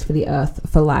respect for the earth,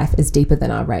 for life, is deeper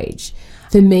than our rage.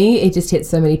 For me, it just hits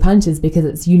so many punches,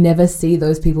 because you never see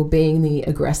those people being the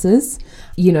aggressors.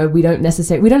 You know, we don't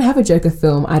have a Joker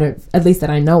film, at least that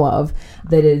I know of,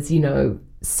 that is, you know,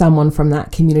 someone from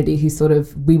that community who sort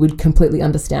of, we would completely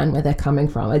understand where they're coming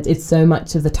from. It's so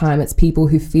much of the time it's people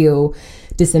who feel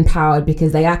disempowered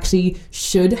because they actually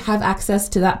should have access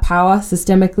to that power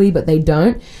systemically, but they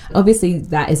don't. Obviously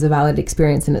that is a valid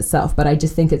experience in itself, but I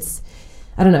just think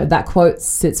I don't know, that quote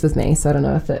sits with me, so I don't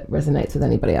know if it resonates with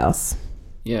anybody else.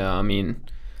 Yeah, I mean,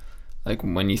 like,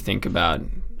 when you think about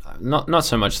not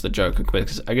so much the Joker,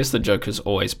 because I guess the Joker's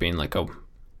always been like a,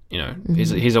 you know,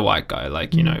 he's a white guy,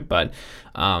 like, you know, but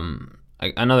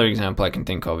another example I can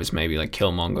think of is maybe like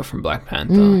Killmonger from Black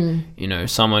Panther, you know,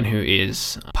 someone who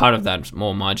is part of that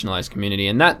more marginalized community,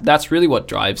 and that's really what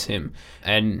drives him.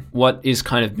 And what is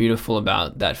kind of beautiful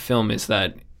about that film is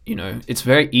that, you know, it's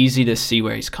very easy to see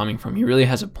where he's coming from. He really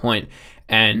has a point,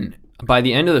 and by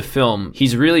the end of the film,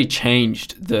 he's really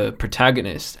changed the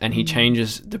protagonist, and he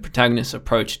changes the protagonist's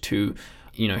approach to,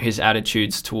 you know, his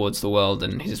attitudes towards the world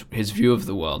and his view of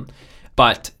the world.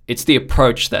 But it's the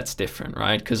approach that's different,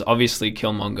 right? Because obviously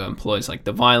Killmonger employs like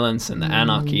the violence and the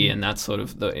anarchy and that sort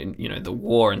of the, you know, the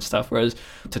war and stuff, whereas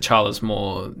T'Challa's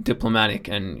more diplomatic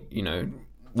and, you know,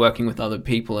 working with other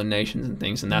people and nations and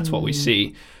things, and that's what we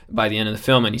see by the end of the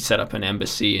film. And he set up an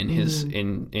embassy in his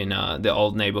in the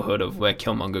old neighborhood of where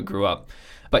Killmonger grew up.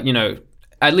 But, you know,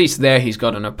 at least there he's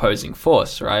got an opposing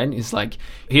force, right? It's like,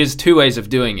 here's two ways of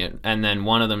doing it, and then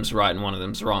one of them's right and one of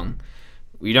them's wrong.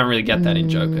 You don't really get that in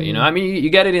Joker, you know? I mean, you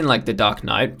get it in like The Dark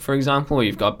Knight, for example, where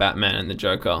you've got Batman and the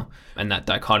Joker and that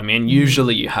dichotomy, and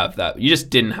usually you have that. You just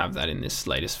didn't have that in this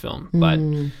latest film, but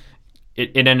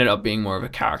it ended up being more of a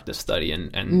character study,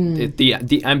 and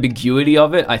the ambiguity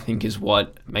of it, I think, is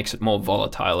what makes it more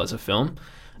volatile as a film,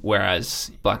 whereas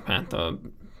Black Panther,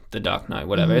 The Dark Knight,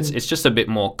 whatever, it's just a bit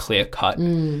more clear cut,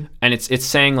 and it's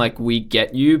saying like, we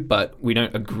get you, but we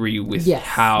don't agree with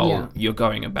how you're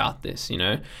going about this, you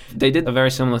know? They did a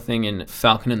very similar thing in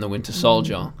Falcon and the Winter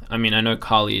Soldier. I mean, I know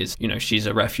Karli is, you know, she's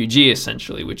a refugee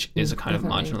essentially, which is a kind of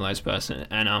marginalized person,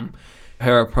 and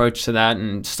her approach to that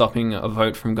and stopping a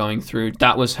vote from going through,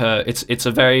 that was her. It's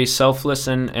a very selfless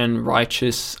and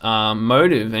righteous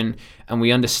motive, and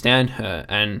we understand her.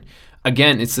 And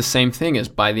again, it's the same thing as,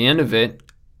 by the end of it,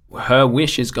 her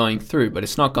wish is going through, but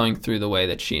it's not going through the way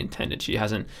that she intended. She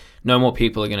hasn't, no more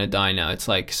people are going to die now. It's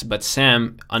like, but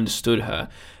Sam understood her.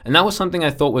 And that was something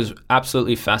I thought was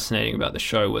absolutely fascinating about the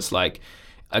show, was like,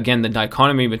 again, the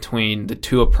dichotomy between the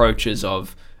two approaches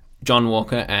of John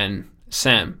Walker and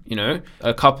Sam, you know,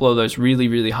 a couple of those really,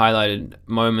 really highlighted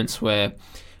moments where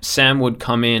Sam would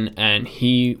come in and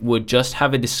he would just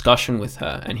have a discussion with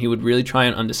her, and he would really try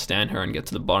and understand her and get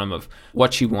to the bottom of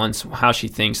what she wants, how she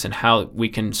thinks, and how we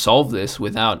can solve this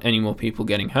without any more people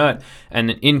getting hurt. And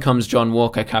then in comes John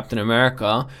Walker, Captain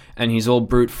America, and he's all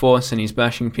brute force and he's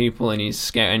bashing people and he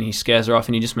scares her off,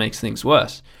 and he just makes things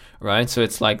worse, right? So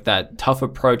it's like that tough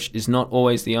approach is not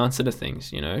always the answer to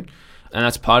things, you know? And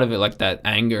that's part of it, like that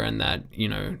anger and that, you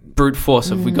know, brute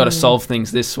force of we got to solve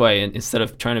things this way, and instead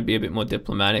of trying to be a bit more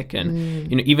diplomatic.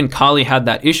 And, you know, even Karli had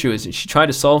that issue, is she tried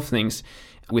to solve things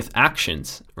with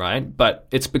actions, right? But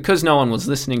it's because no one was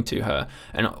listening to her.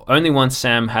 And only once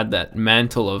Sam had that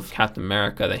mantle of Captain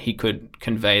America that he could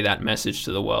convey that message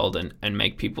to the world and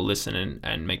make people listen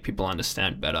and make people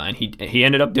understand better. And he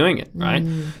ended up doing it, right?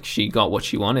 She got what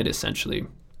she wanted, essentially.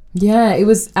 Yeah, it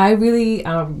was. I really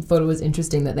thought it was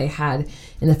interesting that they had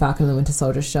in the Falcon and the Winter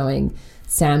Soldier showing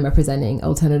Sam representing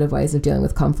alternative ways of dealing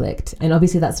with conflict. And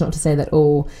obviously that's not to say that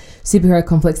all superhero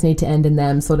conflicts need to end in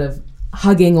them sort of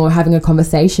hugging or having a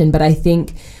conversation, but I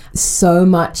think so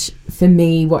much for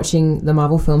me watching the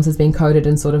Marvel films has been coded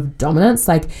in sort of dominance.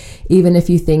 Like, even if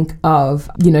you think of,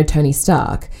 you know, Tony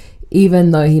Stark,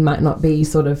 even though he might not be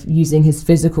sort of using his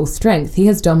physical strength, he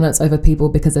has dominance over people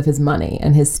because of his money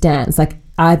and his stance. Like,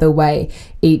 either way,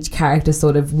 each character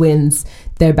sort of wins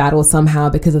their battle somehow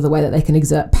because of the way that they can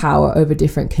exert power over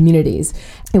different communities.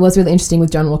 It was really interesting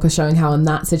with John Walker showing how in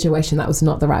that situation that was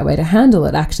not the right way to handle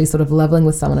it. Actually sort of leveling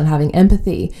with someone and having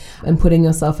empathy and putting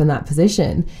yourself in that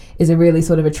position is a really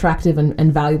sort of attractive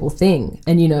and valuable thing.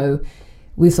 And, you know,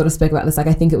 we've sort of spoke about this, like,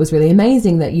 I think it was really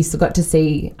amazing that you got to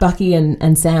see Bucky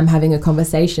and Sam having a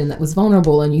conversation that was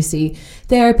vulnerable, and you see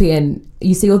therapy and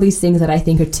you see all these things that I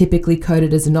think are typically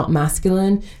coded as not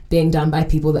masculine being done by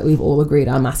people that we've all agreed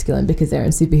are masculine because they're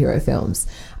in superhero films.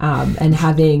 And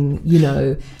having, you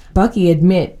know, Bucky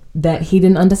admit that he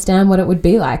didn't understand what it would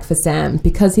be like for Sam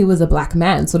because he was a black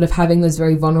man, sort of having those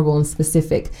very vulnerable and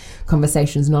specific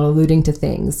conversations, not alluding to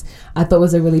things, I thought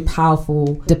was a really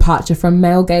powerful departure from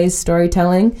male gaze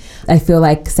storytelling. I feel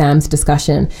like Sam's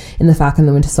discussion in The Falcon and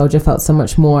the Winter Soldier felt so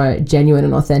much more genuine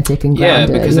and authentic and grounded.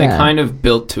 Yeah, because they kind of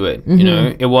built to it, you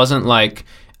know? It wasn't like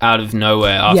out of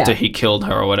nowhere after he killed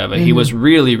her or whatever. He was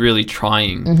really, really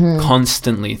trying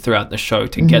constantly throughout the show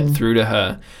to get through to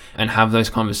her and have those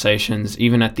conversations,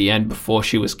 even at the end before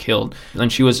she was killed.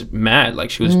 And she was mad, like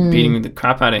she was beating the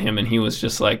crap out of him, and he was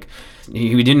just like,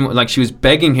 he didn't, like, she was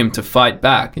begging him to fight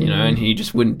back, you know, and he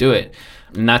just wouldn't do it.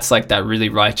 And that's like that really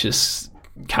righteous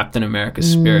Captain America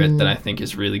spirit that I think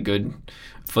is really good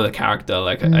for the character.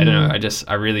 Like, I don't know,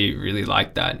 I really, really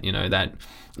like that, you know, that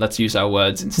let's use our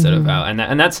words instead of our,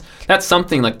 and that's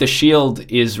something like the shield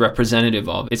is representative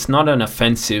of. It's not an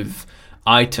offensive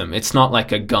item. It's not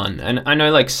like a gun. And I know,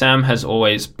 like, Sam has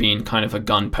always been kind of a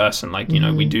gun person. Like, you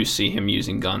know, we do see him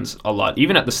using guns a lot.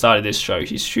 Even at the start of this show,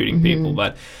 he's shooting people.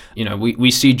 But, you know, we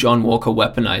see John Walker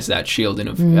weaponize that shield in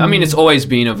I mean, it's always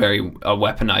been a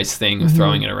weaponized thing of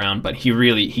throwing it around, but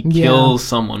he kills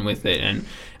someone with it. And,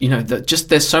 you know, just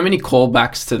there's so many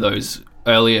callbacks to those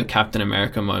earlier Captain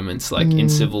America moments, like in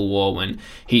Civil War, when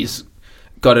he's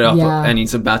got it up and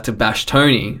he's about to bash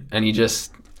Tony, and he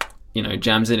just, you know,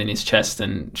 jams it in his chest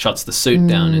and shuts the suit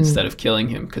down instead of killing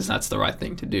him, because that's the right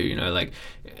thing to do, you know, like,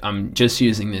 I'm just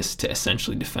using this to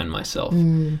essentially defend myself.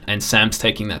 And Sam's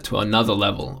taking that to another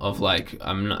level of like,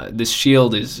 this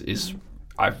shield is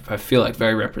I feel like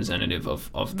very representative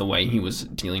of the way he was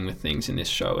dealing with things in this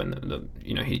show, and the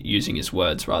you know, using his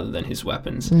words rather than his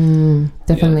weapons.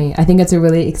 Definitely. Yeah. I think it's a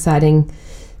really exciting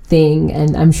thing,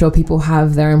 and I'm sure people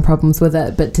have their own problems with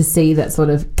it, but to see that sort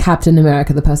of Captain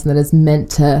America, the person that is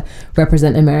meant to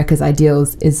represent America's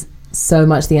ideals, is so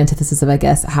much the antithesis of, I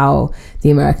guess, how the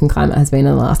American climate has been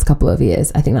in the last couple of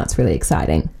years. I think that's really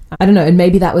exciting. I don't know, and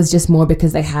maybe that was just more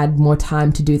because they had more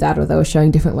time to do that, or they were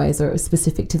showing different ways, or it was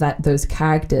specific to those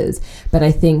characters. But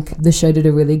I think the show did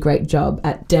a really great job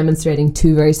at demonstrating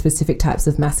two very specific types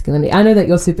of masculinity. I know that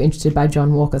you're super interested by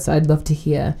John Walker, so I'd love to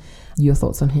hear your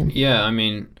thoughts on him. Yeah, I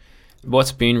mean,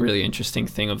 what's been really interesting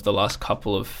thing of the last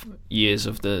couple of years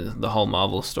of the whole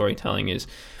Marvel storytelling is,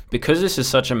 because this is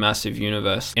such a massive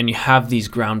universe and you have these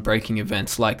groundbreaking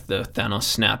events like the Thanos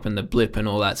snap and the blip and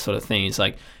all that sort of thing, it's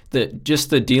like the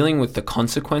dealing with the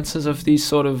consequences of these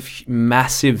sort of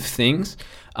massive things,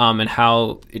 and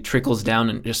how it trickles down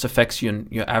and just affects your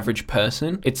average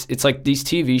person. It's like these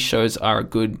TV shows are a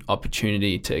good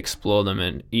opportunity to explore them,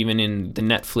 and even in the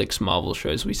Netflix Marvel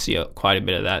shows, we see quite a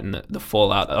bit of that, and the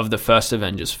fallout of the first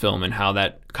Avengers film and how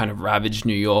that kind of ravaged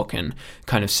New York, and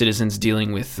kind of citizens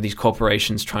dealing with these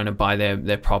corporations trying to buy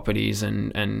their properties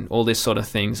and all this sort of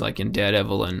things, like in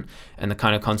Daredevil, and the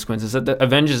kind of consequences that the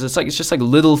Avengers, it's just like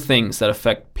little things that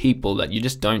affect people that you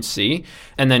just don't see.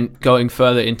 And then going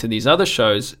further into these other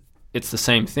shows, it's the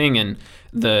same thing, and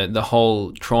the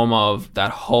whole trauma of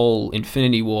that whole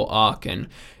Infinity War arc, and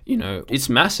you know, it's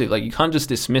massive. Like, you can't just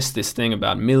dismiss this thing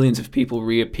about millions of people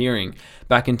reappearing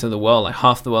back into the world, like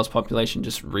half the world's population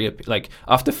just like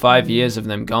after 5 years of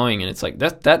them going, and it's like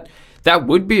that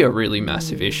would be a really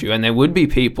massive issue, and there would be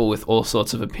people with all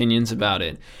sorts of opinions about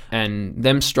it, and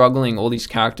them struggling, all these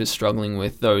characters struggling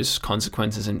with those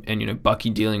consequences, and you know, Bucky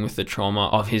dealing with the trauma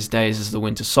of his days as the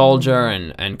Winter Soldier,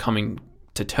 and coming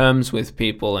to terms with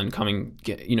people and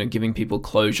giving people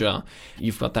closure.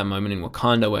 You've got that moment in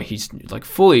Wakanda where he's like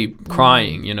fully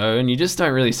crying, you know, and you just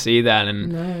don't really see that.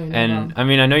 And I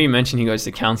mean, I know you mentioned he goes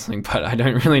to counseling, but I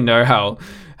don't really know how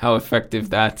effective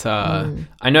that.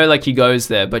 I know, like, he goes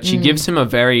there, but she gives him a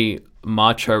very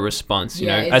macho response, you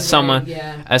know, as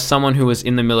someone who was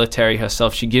in the military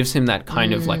herself, she gives him that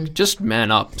kind of like, just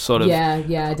man up sort of. Yeah,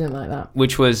 I didn't like that.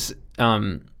 Which was,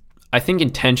 I think,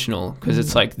 intentional, because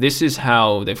it's like, this is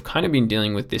how they've kind of been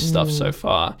dealing with this stuff so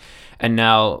far. And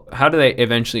now, how do they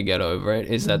eventually get over it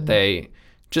is that they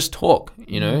just talk,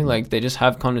 you know, like they just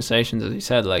have conversations, as he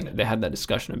said, like they had that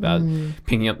discussion about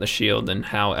picking up the shield and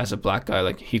how as a black guy,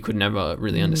 like he could never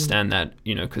really understand that,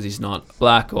 you know, because he's not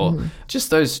black, or just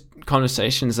those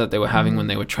conversations that they were having when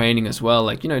they were training as well,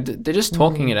 like, you know, they're just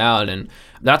talking it out. And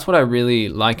that's what I really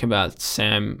like about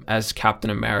Sam as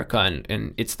Captain America,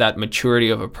 and it's that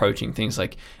maturity of approaching things,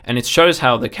 like, and it shows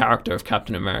how the character of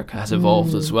Captain America has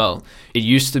evolved as well. It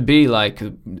used to be like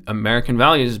American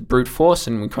values, brute force,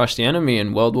 and we crush the enemy,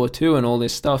 and World War II and all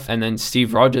this stuff, and then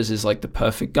Steve Rogers is like the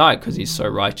perfect guy because he's so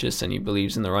righteous and he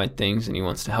believes in the right things and he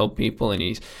wants to help people, and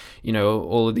he's, you know,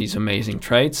 all of these amazing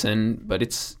traits. And but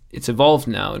it's evolved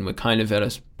now, and we're kind of at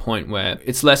a point where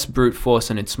it's less brute force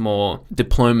and it's more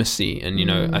diplomacy. And, you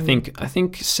know, I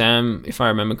think Sam, if I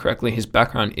remember correctly, his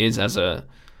background is as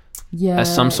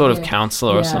some sort of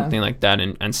counselor or something like that,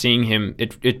 and seeing him,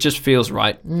 it just feels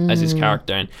right as his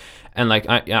character. And like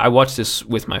I watched this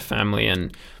with my family,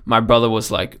 and my brother was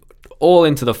like all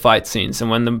into the fight scenes, and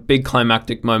when the big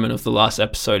climactic moment of the last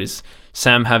episode is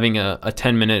Sam having a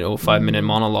 10-minute or 5-minute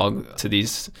monologue to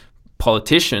these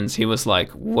politicians, he was like,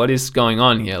 what is going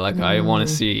on here? Like, I want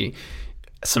to see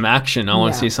some action. I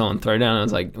want to see someone throw down. I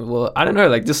was like, well, I don't know,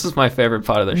 like, this is my favorite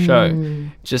part of the show.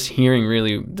 Just hearing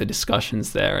really the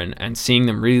discussions there, and seeing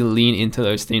them really lean into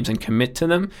those themes and commit to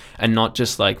them, and not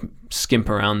just like skimp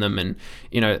around them. And,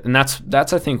 you know, and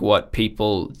that's I think what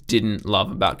people didn't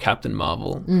love about Captain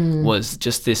Marvel was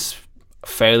just this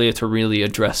failure to really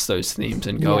address those themes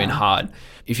and go in hard.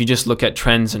 If you just look at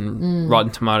trends and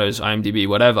Rotten Tomatoes, IMDb,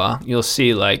 whatever, you'll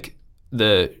see like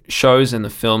the shows and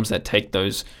the films that take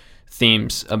those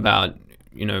themes about,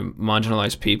 you know,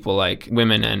 marginalized people like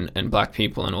women and black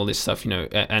people and all this stuff, you know,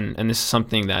 and this is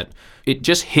something that it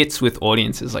just hits with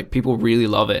audiences. Like, people really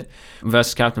love it,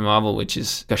 versus Captain Marvel, which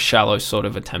is a shallow sort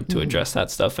of attempt to address that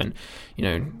stuff. And, you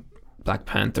know, Black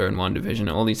Panther and WandaVision and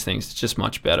all these things, it's just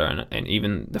much better. And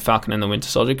even The Falcon and the Winter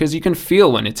Soldier, because you can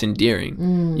feel when it's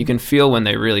endearing. You can feel when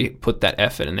they really put that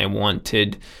effort and they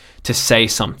wanted to say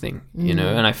something, you know,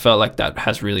 and I felt like that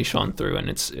has really shone through. And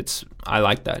it's I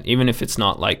like that, even if it's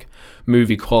not like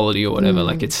movie quality or whatever,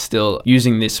 like it's still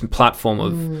using this platform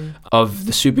of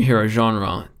the superhero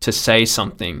genre to say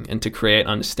something and to create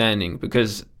understanding.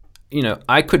 Because, you know,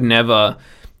 I could never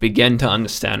begin to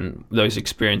understand those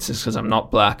experiences because I'm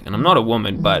not black and I'm not a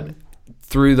woman, but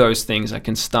through those things I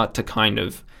can start to kind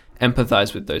of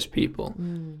empathize with those people.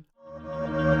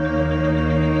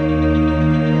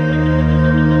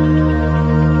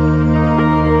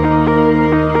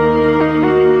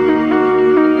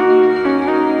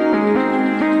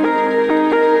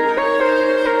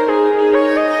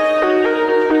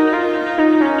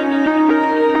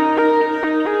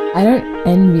 I don't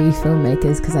envy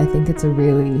filmmakers because I think it's a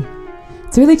really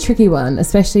tricky one,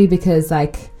 especially because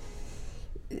like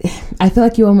I feel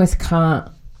like you almost can't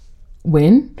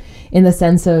win, in the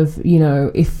sense of, you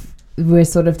know, if we're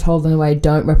sort of told in a way,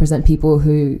 don't represent people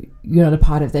who you're not a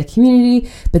part of their community,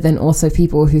 but then also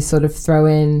people who sort of throw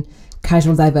in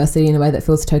casual diversity in a way that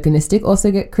feels tokenistic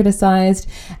also get criticized.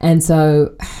 And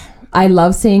so I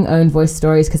love seeing own voice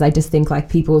stories because I just think like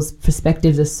people's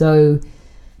perspectives are so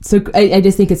I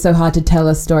just think it's so hard to tell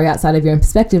a story outside of your own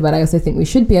perspective, but I also think we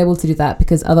should be able to do that,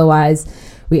 because otherwise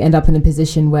we end up in a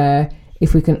position where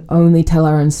if we can only tell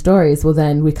our own stories, well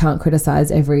then we can't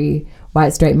criticize every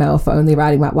white straight male for only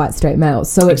writing about white straight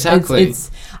males. So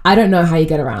it's I don't know how you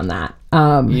get around that.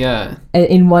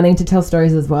 In wanting to tell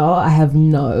stories as well, I have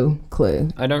no clue.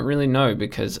 I don't really know,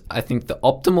 because I think the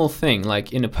optimal thing,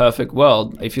 like in a perfect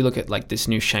world, if you look at like this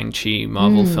new Shang-Chi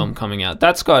Marvel film coming out,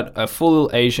 that's got a full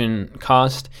Asian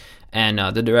cast, and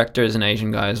the director is an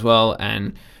Asian guy as well,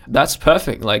 and that's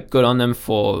perfect. Like, good on them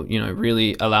for, you know,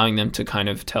 really allowing them to kind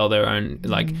of tell their own,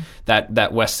 like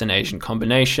that Western Asian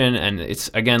combination. And it's,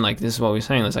 again, like, this is what we're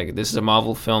saying, it's like, this is a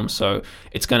Marvel film, so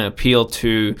it's going to appeal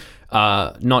to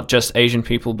not just Asian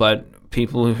people, but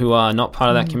people who are not part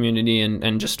of that community,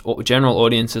 and just general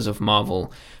audiences of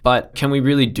Marvel. But can we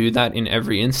really do that in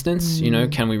every instance? You know,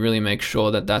 can we really make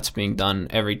sure that that's being done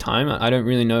every time? I don't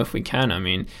really know if we can. I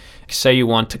mean, say you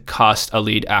want to cast a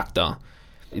lead actor,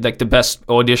 like the best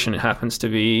audition happens to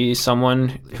be someone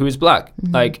who is black.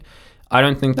 Like, I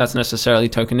don't think that's necessarily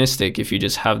tokenistic if you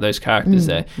just have those characters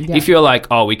there. If you're like,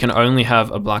 oh, we can only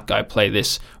have a black guy play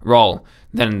this role,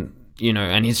 then you know,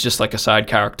 and he's just like a side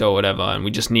character or whatever, and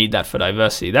we just need that for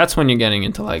diversity. That's when you're getting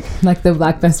into like the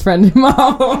black best friend in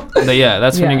Marvel. When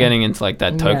you're getting into like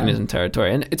that tokenism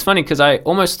territory. And it's funny because I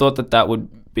almost thought that would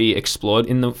be explored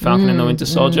in the Falcon and the Winter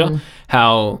Soldier,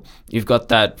 how you've got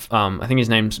that I think his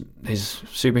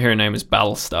superhero name is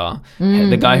Battlestar,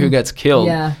 the guy who gets killed.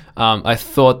 I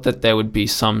thought that there would be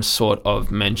some sort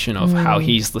of mention of how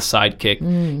he's the sidekick,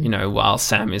 you know, while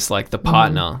Sam is like the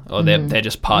partner, or they're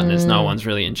just partners, no one's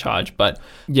really in charge. But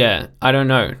yeah, I don't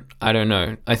know.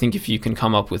 I think if you can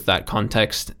come up with that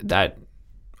context that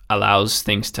allows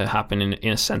things to happen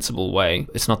in a sensible way,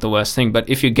 it's not the worst thing. But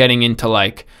if you're getting into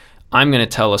like, I'm going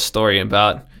to tell a story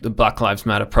about the Black Lives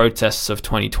Matter protests of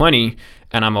 2020,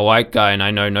 and I'm a white guy and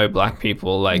I know no black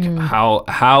people, like how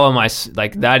am I,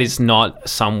 like that is not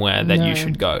somewhere that you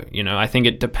should go. You know, I think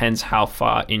it depends how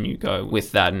far in you go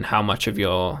with that and how much of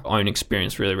your own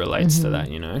experience really relates to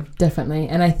that, you know? Definitely.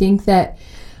 And I think that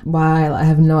while I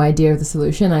have no idea of the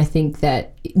solution, I think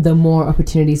that the more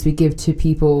opportunities we give to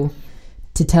people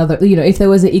to tell the, you know, if there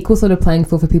was an equal sort of playing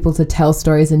field for people to tell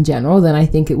stories in general, then I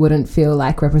think it wouldn't feel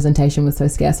like representation was so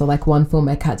scarce, or like one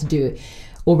filmmaker had to do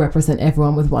or represent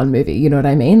everyone with one movie. You know what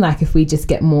I mean? Like if we just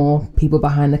get more people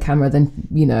behind the camera, then,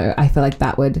 you know, I feel like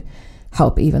that would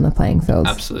help even the playing field.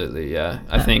 Absolutely, yeah.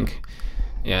 I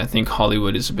think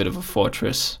Hollywood is a bit of a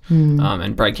fortress,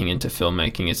 and breaking into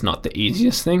filmmaking is not the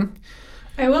easiest thing.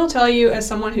 I will tell you, as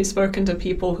someone who's spoken to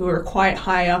people who are quite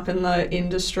high up in the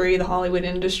industry, the Hollywood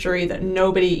industry, that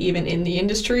nobody even in the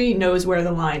industry knows where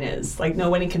the line is. Like,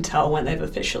 nobody can tell when they've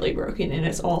officially broken in.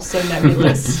 It's all so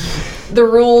nebulous. The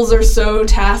rules are so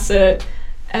tacit.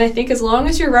 And I think as long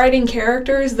as you're writing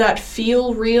characters that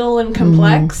feel real and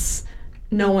complex,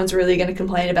 no one's really going to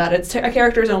complain about it. A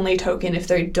character's only token if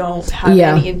they don't have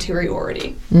any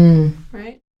interiority.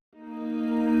 Right?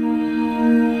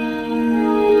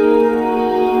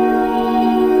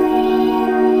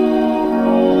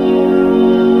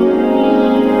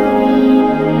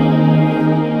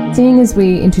 Seeing as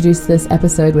we introduced this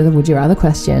episode with a Would You Rather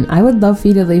question, I would love for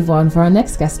you to leave one for our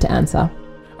next guest to answer.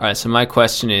 All right, so my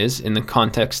question is, in the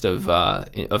context of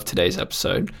today's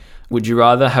episode, would you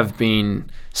rather have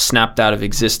been snapped out of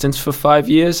existence for 5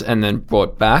 years and then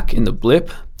brought back in the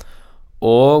blip?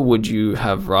 Or would you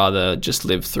have rather just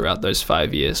lived throughout those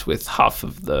 5 years with half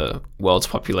of the world's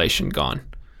population gone?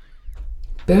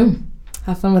 Boom.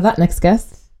 Have fun with that, next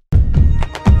guest.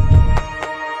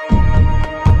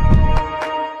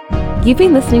 You've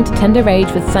been listening to Tender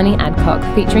Rage with Sunny Adcock,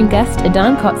 featuring guest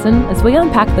Adan Kotson as we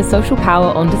unpack the social power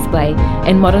on display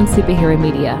in modern superhero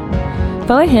media.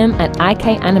 Follow him at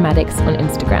IKAnimatics on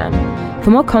Instagram. For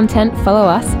more content, follow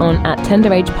us on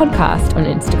 @TenderRagePodcast on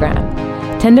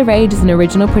Instagram. Tender Rage is an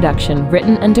original production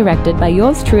written and directed by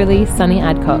yours truly, Sunny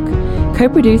Adcock,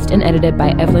 co-produced and edited by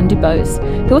Evelyn Dubose,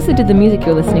 who also did the music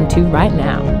you're listening to right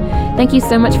now. Thank you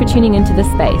so much for tuning into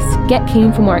this space. Get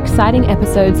keen for more exciting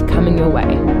episodes coming your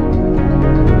way.